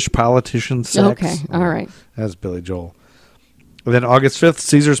 British politician sex. Okay, all right. That's Billy Joel. And then August 5th,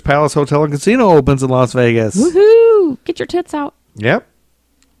 Caesar's Palace Hotel and Casino opens in Las Vegas. Woohoo! Get your tits out. Yep.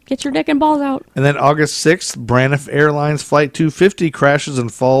 Get your dick and balls out. And then August 6th, Braniff Airlines Flight 250 crashes in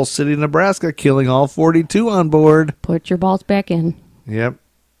Falls City, Nebraska, killing all 42 on board. Put your balls back in. Yep.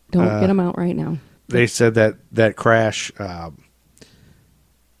 Don't get them out right now. They said that crash,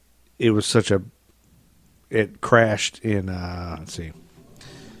 it was it crashed in, let's see,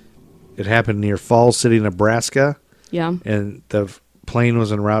 it happened near Falls City, Nebraska. Yeah. And the plane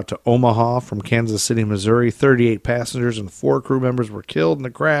was en route to Omaha from Kansas City, Missouri. 38 passengers and 4 crew members were killed in the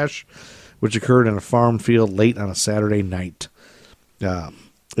crash, which occurred in a farm field late on a Saturday night.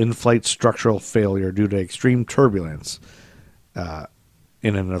 In-flight structural failure due to extreme turbulence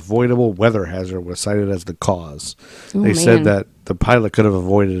in an avoidable weather hazard was cited as the cause. They said that the pilot could have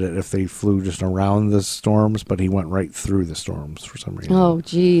avoided it if they flew just around the storms, but he went right through the storms for some reason. Oh,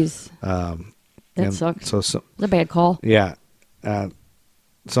 jeez. That sucks. So it's a bad call. Yeah.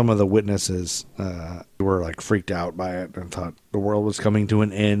 Some of the witnesses were like freaked out by it and thought the world was coming to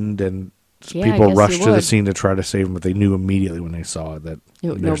an end, and people rushed to the scene to try to save them, but they knew immediately when they saw it that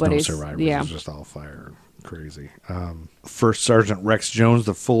there's no survivors. Yeah. It was just all fire. Crazy. First Sergeant Rex Jones,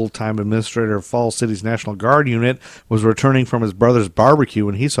 the full-time administrator of Falls City's National Guard unit, was returning from his brother's barbecue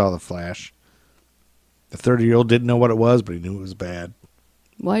when he saw the flash. The 30-year-old didn't know what it was, but he knew it was bad.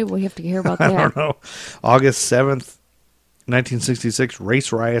 Why do we have to hear about that? I don't know. August 7th, 1966,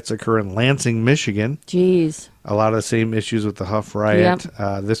 race riots occur in Lansing, Michigan. Jeez. A lot of the same issues with the Huff riot.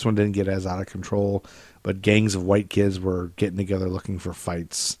 Yep. This one didn't get as out of control, but gangs of white kids were getting together looking for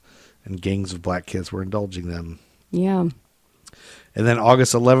fights, and gangs of black kids were indulging them. Yeah. And then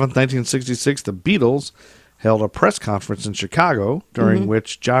August 11th, 1966, the Beatles held a press conference in Chicago during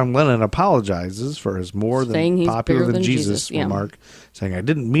which John Lennon apologizes for his more than popular than Jesus remark, saying, I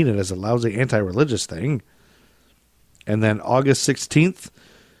didn't mean it as a lousy anti-religious thing. And then August 16th,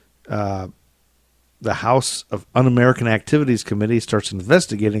 the House of Un-American Activities Committee starts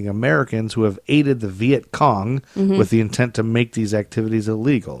investigating Americans who have aided the Viet Cong with the intent to make these activities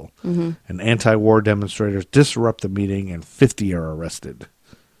illegal. And anti-war demonstrators disrupt the meeting, and 50 are arrested.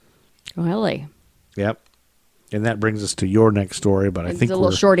 Really? Yep. And that brings us to your next story, but I think it's a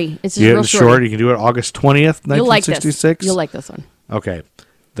little shorty. It's just real short. You can do it August 20th, 1966. You'll like this one. Okay.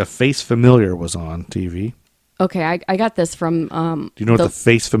 The Face Familiar was on TV. Okay, I got this from... do you know what the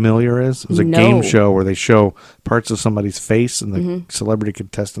Face Familiar is? It was a game show where they show parts of somebody's face, and the celebrity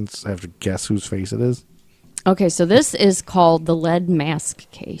contestants have to guess whose face it is. Okay, so this is called the lead mask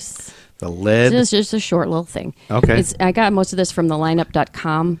case. The lead. This is just a short little thing. Okay. I got most of this from the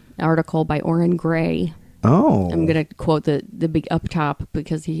lineup.com article by Orrin Gray. Oh. I'm going to quote the big up top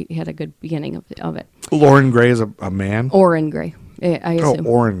because he had a good beginning of it. Lauren Gray is a man? Orrin Gray, I assume.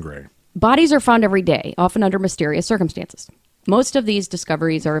 Orrin Gray. Bodies are found every day, often under mysterious circumstances. Most of these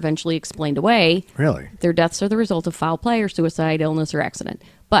discoveries are eventually explained away. Really? Their deaths are the result of foul play or suicide, illness, or accident.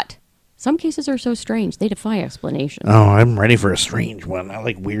 But some cases are so strange, they defy explanation. Oh, I'm ready for a strange one. I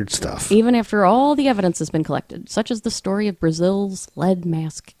like weird stuff. Even after all the evidence has been collected, such as the story of Brazil's lead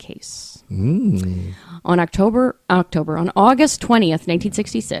mask case. On August 20th,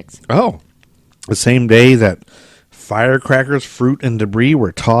 1966. Oh, the same day that firecrackers, fruit, and debris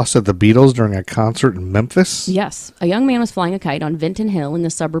were tossed at the Beatles during a concert in Memphis? Yes. A young man was flying a kite on Vinton Hill in the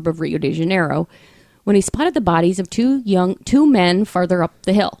suburb of Rio de Janeiro when he spotted the bodies of two men farther up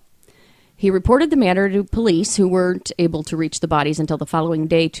the hill. He reported the matter to police, who weren't able to reach the bodies until the following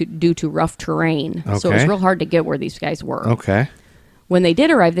day due to rough terrain. Okay. So it was real hard to get where these guys were. Okay. When they did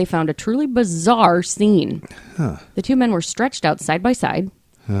arrive, they found a truly bizarre scene. The two men were stretched out side by side,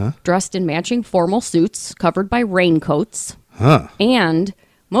 dressed in matching formal suits, covered by raincoats, and,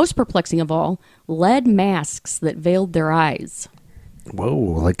 most perplexing of all, lead masks that veiled their eyes. Whoa,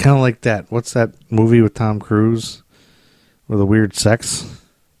 like kind of like that. What's that movie with Tom Cruise with the weird sex?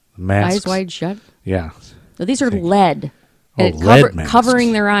 Masks. Eyes wide shut? Yeah. So these are lead. Oh, And lead masks.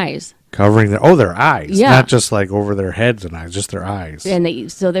 covering their eyes. Covering their eyes. Yeah. Not just like over their heads and eyes, just their eyes.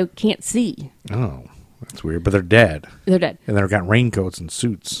 And so they can't see. Oh, that's weird. But they're dead. They're dead. And they've got raincoats and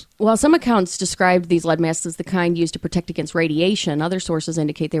suits. While some accounts described these lead masks as the kind used to protect against radiation, other sources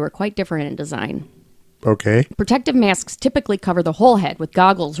indicate they were quite different in design. Okay. Protective masks typically cover the whole head with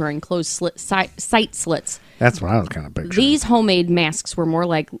goggles or enclosed sight slits. That's what I was kind of picturing. These homemade masks were more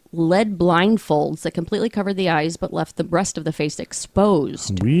like lead blindfolds that completely covered the eyes but left the rest of the face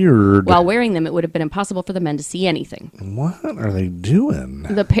exposed. Weird. While wearing them, it would have been impossible for the men to see anything. What are they doing?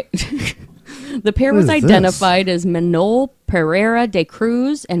 The pair was What is identified as Manuel Pereira de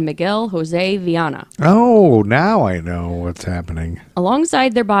Cruz and Miguel Jose Viana. Oh, now I know what's happening.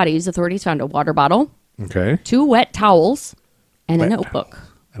 Alongside their bodies, authorities found a water bottle, Okay. 2 wet towels, and a Wet notebook.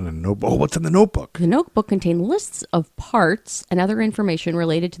 And a notebook. Oh, what's in the notebook? The notebook contained lists of parts and other information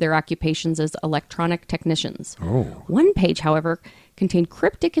related to their occupations as electronic technicians. Oh. One page, however, contained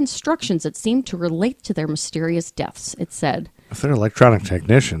cryptic instructions that seemed to relate to their mysterious deaths. It said, If they're electronic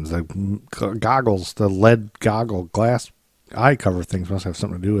technicians, the goggles, the lead goggle glass eye cover things must have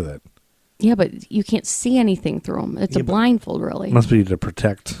something to do with it. yeah, but you can't see anything through them. It's a blindfold, really. Must be to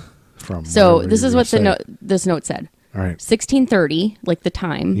protect from. So whatever this you're is what gonna this note said. say. All right. 1630, like the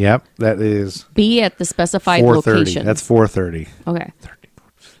time. Yep, that is Be at the specified 4:30. location. That's 4:30. Okay.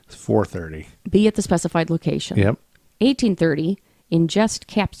 It's 4:30. Be at the specified location. Yep. 1830, ingest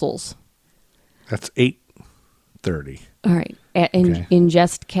capsules. That's 8:30. All right. Okay.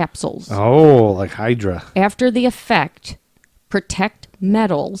 Ingest capsules. Oh, like Hydra. After the effect, protect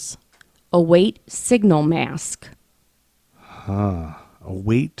metals, await signal mask.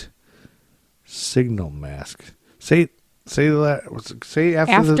 Await signal mask. Say that. Say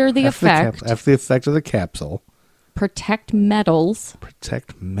After the effect. After the effect of the capsule. Protect metals.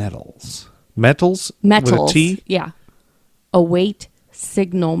 Protect metals. Metals. Metals. With a T. Yeah. Await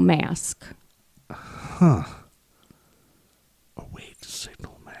signal mask. Await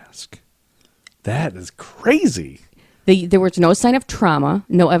signal mask. That is crazy. There was no sign of trauma,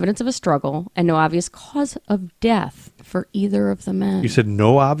 no evidence of a struggle, and no obvious cause of death for either of the men. You said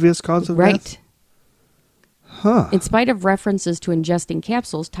no obvious cause of right. death? Huh. In spite of references to ingesting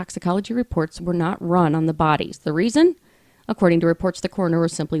capsules, toxicology reports were not run on the bodies. The reason? According to reports, the coroner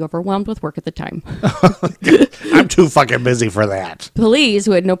was simply overwhelmed with work at the time. I'm too fucking busy for that. Police,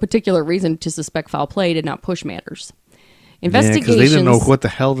 who had no particular reason to suspect foul play, did not push matters. Because Investigations, they didn't know what the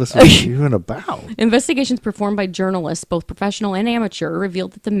hell this was even about. Investigations performed by journalists, both professional and amateur,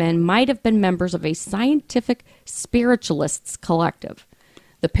 revealed that the men might have been members of a scientific spiritualists collective.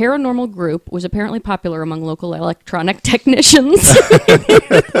 The paranormal group was apparently popular among local electronic technicians.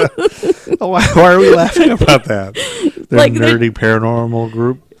 Why are we laughing about that? They're Like, nerdy paranormal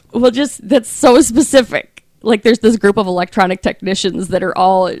group. Well, just that's so specific. Like, there's this group of electronic technicians that are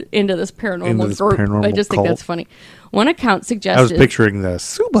all into this paranormal Into this group. paranormal I just think cult. that's funny. One account suggested... I was picturing the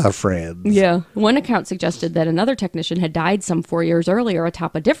Suba friends. Yeah. One account suggested that another technician had died some 4 years earlier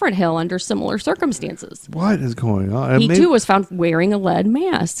atop a different hill under similar circumstances. What is going on? He, too, was found wearing a lead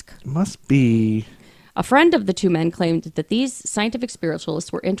mask. Must be A friend of the two men claimed that these scientific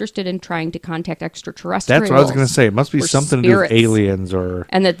spiritualists were interested in trying to contact extraterrestrials. That's what I was going to say. It must be or something to do with spirits. aliens or...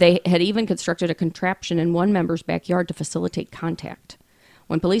 And that they had even constructed a contraption in one member's backyard to facilitate contact.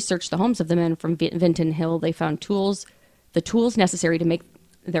 When police searched the homes of the men from Vinton Hill, they found the tools necessary to make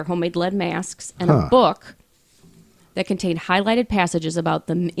their homemade lead masks, and a book that contained highlighted passages about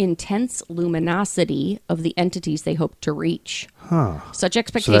the intense luminosity of the entities they hoped to reach. Such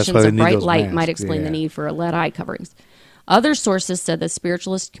expectations why they of need bright those light masks, might explain the need for lead eye coverings. Other sources said the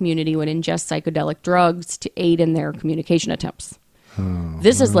spiritualist community would ingest psychedelic drugs to aid in their communication attempts.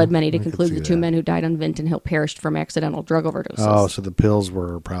 This has led many to conclude the two men who died on Vinton Hill perished from accidental drug overdoses. Oh, so the pills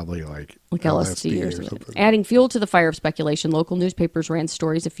were probably like LSD or something. Adding fuel to the fire of speculation, local newspapers ran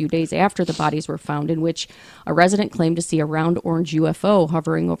stories a few days after the bodies were found in which a resident claimed to see a round orange UFO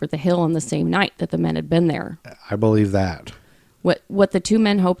hovering over the hill on the same night that the men had been there. I believe that. What the two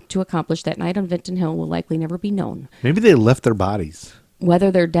men hoped to accomplish that night on Vinton Hill will likely never be known. Maybe they left their bodies.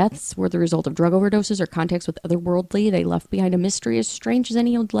 Whether their deaths were the result of drug overdoses or contacts with otherworldly, they left behind a mystery as strange as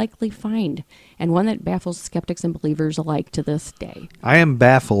any would likely find, and one that baffles skeptics and believers alike to this day. I am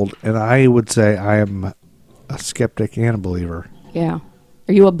baffled, and I would say I am a skeptic and a believer. Yeah.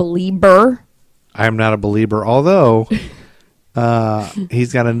 Are you a believer? I am not a believer, although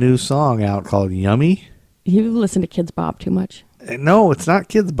he's got a new song out called Yummy. You listen to Kids Bop too much. No, it's not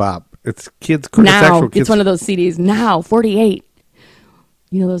Kids Bop. It's Kids... Now. It's one of those CDs. Now. 48.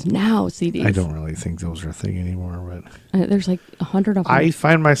 You know those Now CDs. I don't really think those are a thing anymore, but... there's like 100 of them. I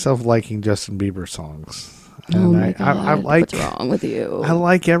find myself liking Justin Bieber songs. Oh, And my God. I like... What's wrong with you? I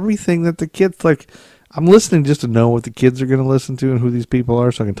like everything that the kids... Like, I'm listening just to know what the kids are going to listen to and who these people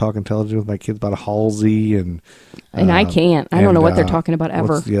are, so I can talk intelligent with my kids about Halsey and... I can't. I don't know what they're talking about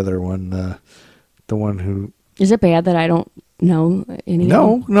ever. What's the other one? The one who... Is it bad that I don't know any?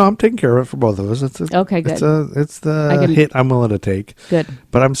 No, I'm taking care of it for both of us. Okay, good. It's the hit I'm willing to take. Good.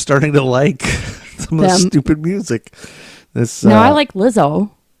 But I'm starting to like some of the stupid music. No, I like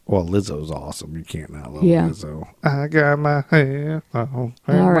Lizzo. Well, Lizzo's awesome. You can't not love Yeah. Lizzo. I got my hair. All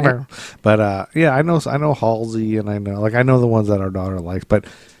right. But yeah, I know Halsey, and I know the ones that our daughter likes. But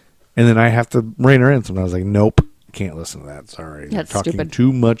and then I have to rein her in sometimes. Like, nope, can't listen to that. Sorry, That's you're talking stupid.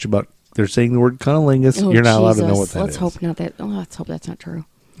 too much about. They're saying the word cunnilingus. Oh, You're not allowed Jesus. to know what that Let's is. hope not that. Oh, let's hope that's not true.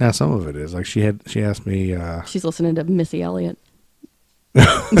 Now, some of it is. Like she asked me. She's listening to Missy Elliott. I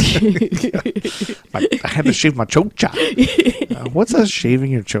had to shave my chocha. What's that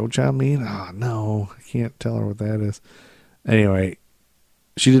shaving your chocha mean? Oh, no. I can't tell her what that is. Anyway,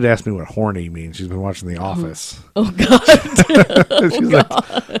 she did ask me what horny means. She's been watching The Office. Oh, God. She's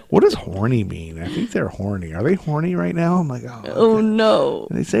like, what does horny mean? I think they're horny. Are they horny right now? I'm like, oh. Oh, no.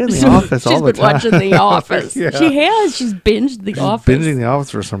 They say in The Office all the time. She's been watching The Office. Yeah. She has. She's binged The Office. Binging The Office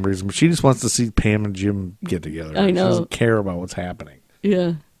for some reason. But she just wants to see Pam and Jim get together. I know. She doesn't care about what's happening.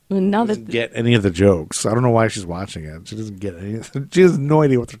 Yeah. Well, now Doesn't get any of the jokes. I don't know why she's watching it. She doesn't get any. She has no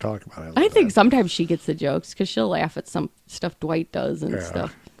idea what they're talking about. I think sometimes she gets the jokes because she'll laugh at some stuff Dwight does and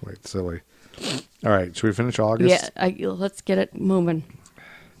stuff. Quite silly. All right, should we finish August? Yeah, let's get it moving.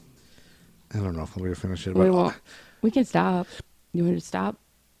 I don't know if I'm going to finish it. We But, won't. We can stop. You want to stop?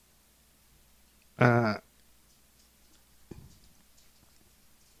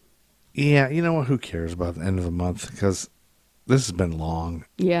 Yeah, you know what? Who cares about the end of the month? Because this has been long.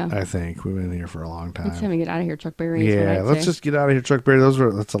 Yeah. I think we've been here for a long time. It's time to get out of here, Chuck Berry. is what Yeah, I'd let's say. just get out of here, Chuck Berry.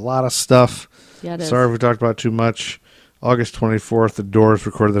 That's a lot of stuff. Yeah, it is. Sorry if we talked about too much. August 24th, the Doors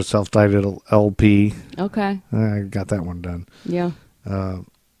recorded their self-titled LP. Okay. I got that one done. Yeah.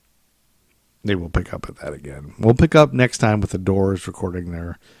 They will pick up at that again. We'll pick up next time with the Doors recording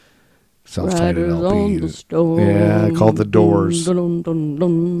their self-titled Riders on the LP. storm. Yeah, called The Doors. Dun, dun, dun,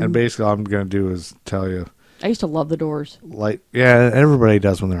 dun. And basically all I'm going to do is tell you, I used to love the Doors. everybody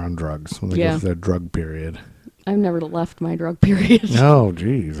does when they're on drugs, when they Yeah. go through their drug period. I've never left my drug period. Oh,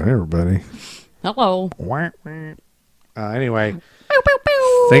 geez, everybody. Hello. Anyway, Pew, pew,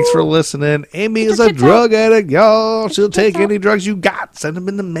 pew. thanks for listening. Amy is a drug addict, y'all. She'll take any drugs you got. Send them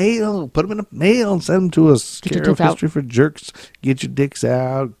in the mail. Put them in the mail and send them to us. Get your Care of tits out. History for Jerks. Get your dicks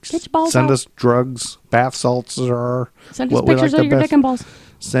out. Get your balls Send out. us drugs. Bath salts are Send us what we pictures like of the your best. dick and balls.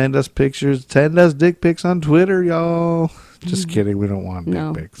 Send us pictures. Send us dick pics on Twitter, y'all. Just kidding. We don't want dick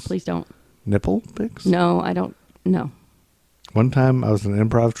No, pics. please don't. Nipple pics? No, I don't. No. One time I was in an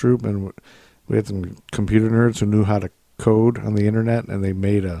improv troupe and we had some computer nerds who knew how to code on the internet, and they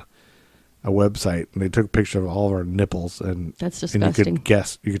made a website, and they took a picture of all of our nipples, and That's and you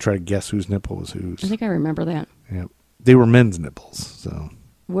disgusting. could try to guess whose nipple was whose. I think I remember that. Yeah, they were men's nipples, so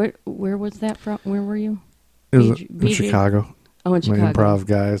Where was that from? Where were you? it was BG? in Chicago. Oh, in My Chicago. improv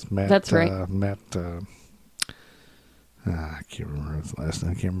guys. Matt, That's right. I can't remember his last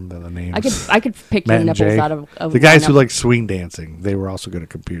name. I can't remember the names. I could pick Matt your and nipples Jay. out of the guys who lineup. like swing dancing. They were also good at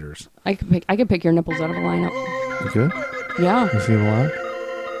computers. I could pick your nipples out of a lineup. You good? Yeah. You see them a lot?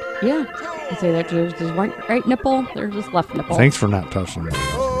 Yeah. I say that there's right nipple, there's this left nipple. Thanks for not touching them.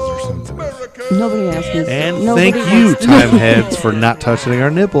 They're sensitive. Nobody asked me. And Nobody thank you, wants to- time heads, for not touching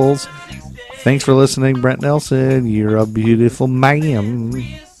our nipples. Thanks for listening, Brent Nelson. You're a beautiful man.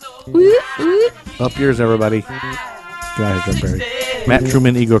 Up yours, everybody. Go ahead, Joe Perry. Matt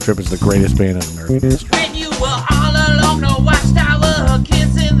Truman Ego Trip is the greatest band in American history. When you were all along the watchtower,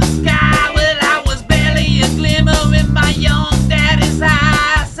 kiss in the sky. Well, I was barely a glimmer in my young daddy's eye.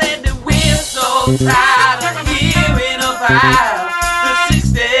 I said that we're so tired of hearing about the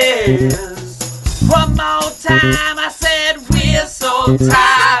 60s. One more time, I said we're so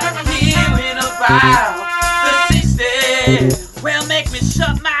tired of hearing about the 60s. Well, make me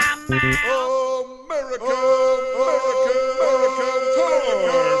shut my mouth.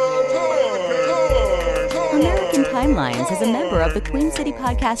 American Timelines is a member of the Queen City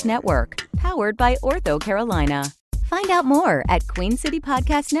Podcast Network, powered by Ortho Carolina. Find out more at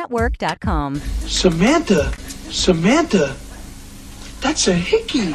queencitypodcastnetwork.com. Samantha, that's a hickey.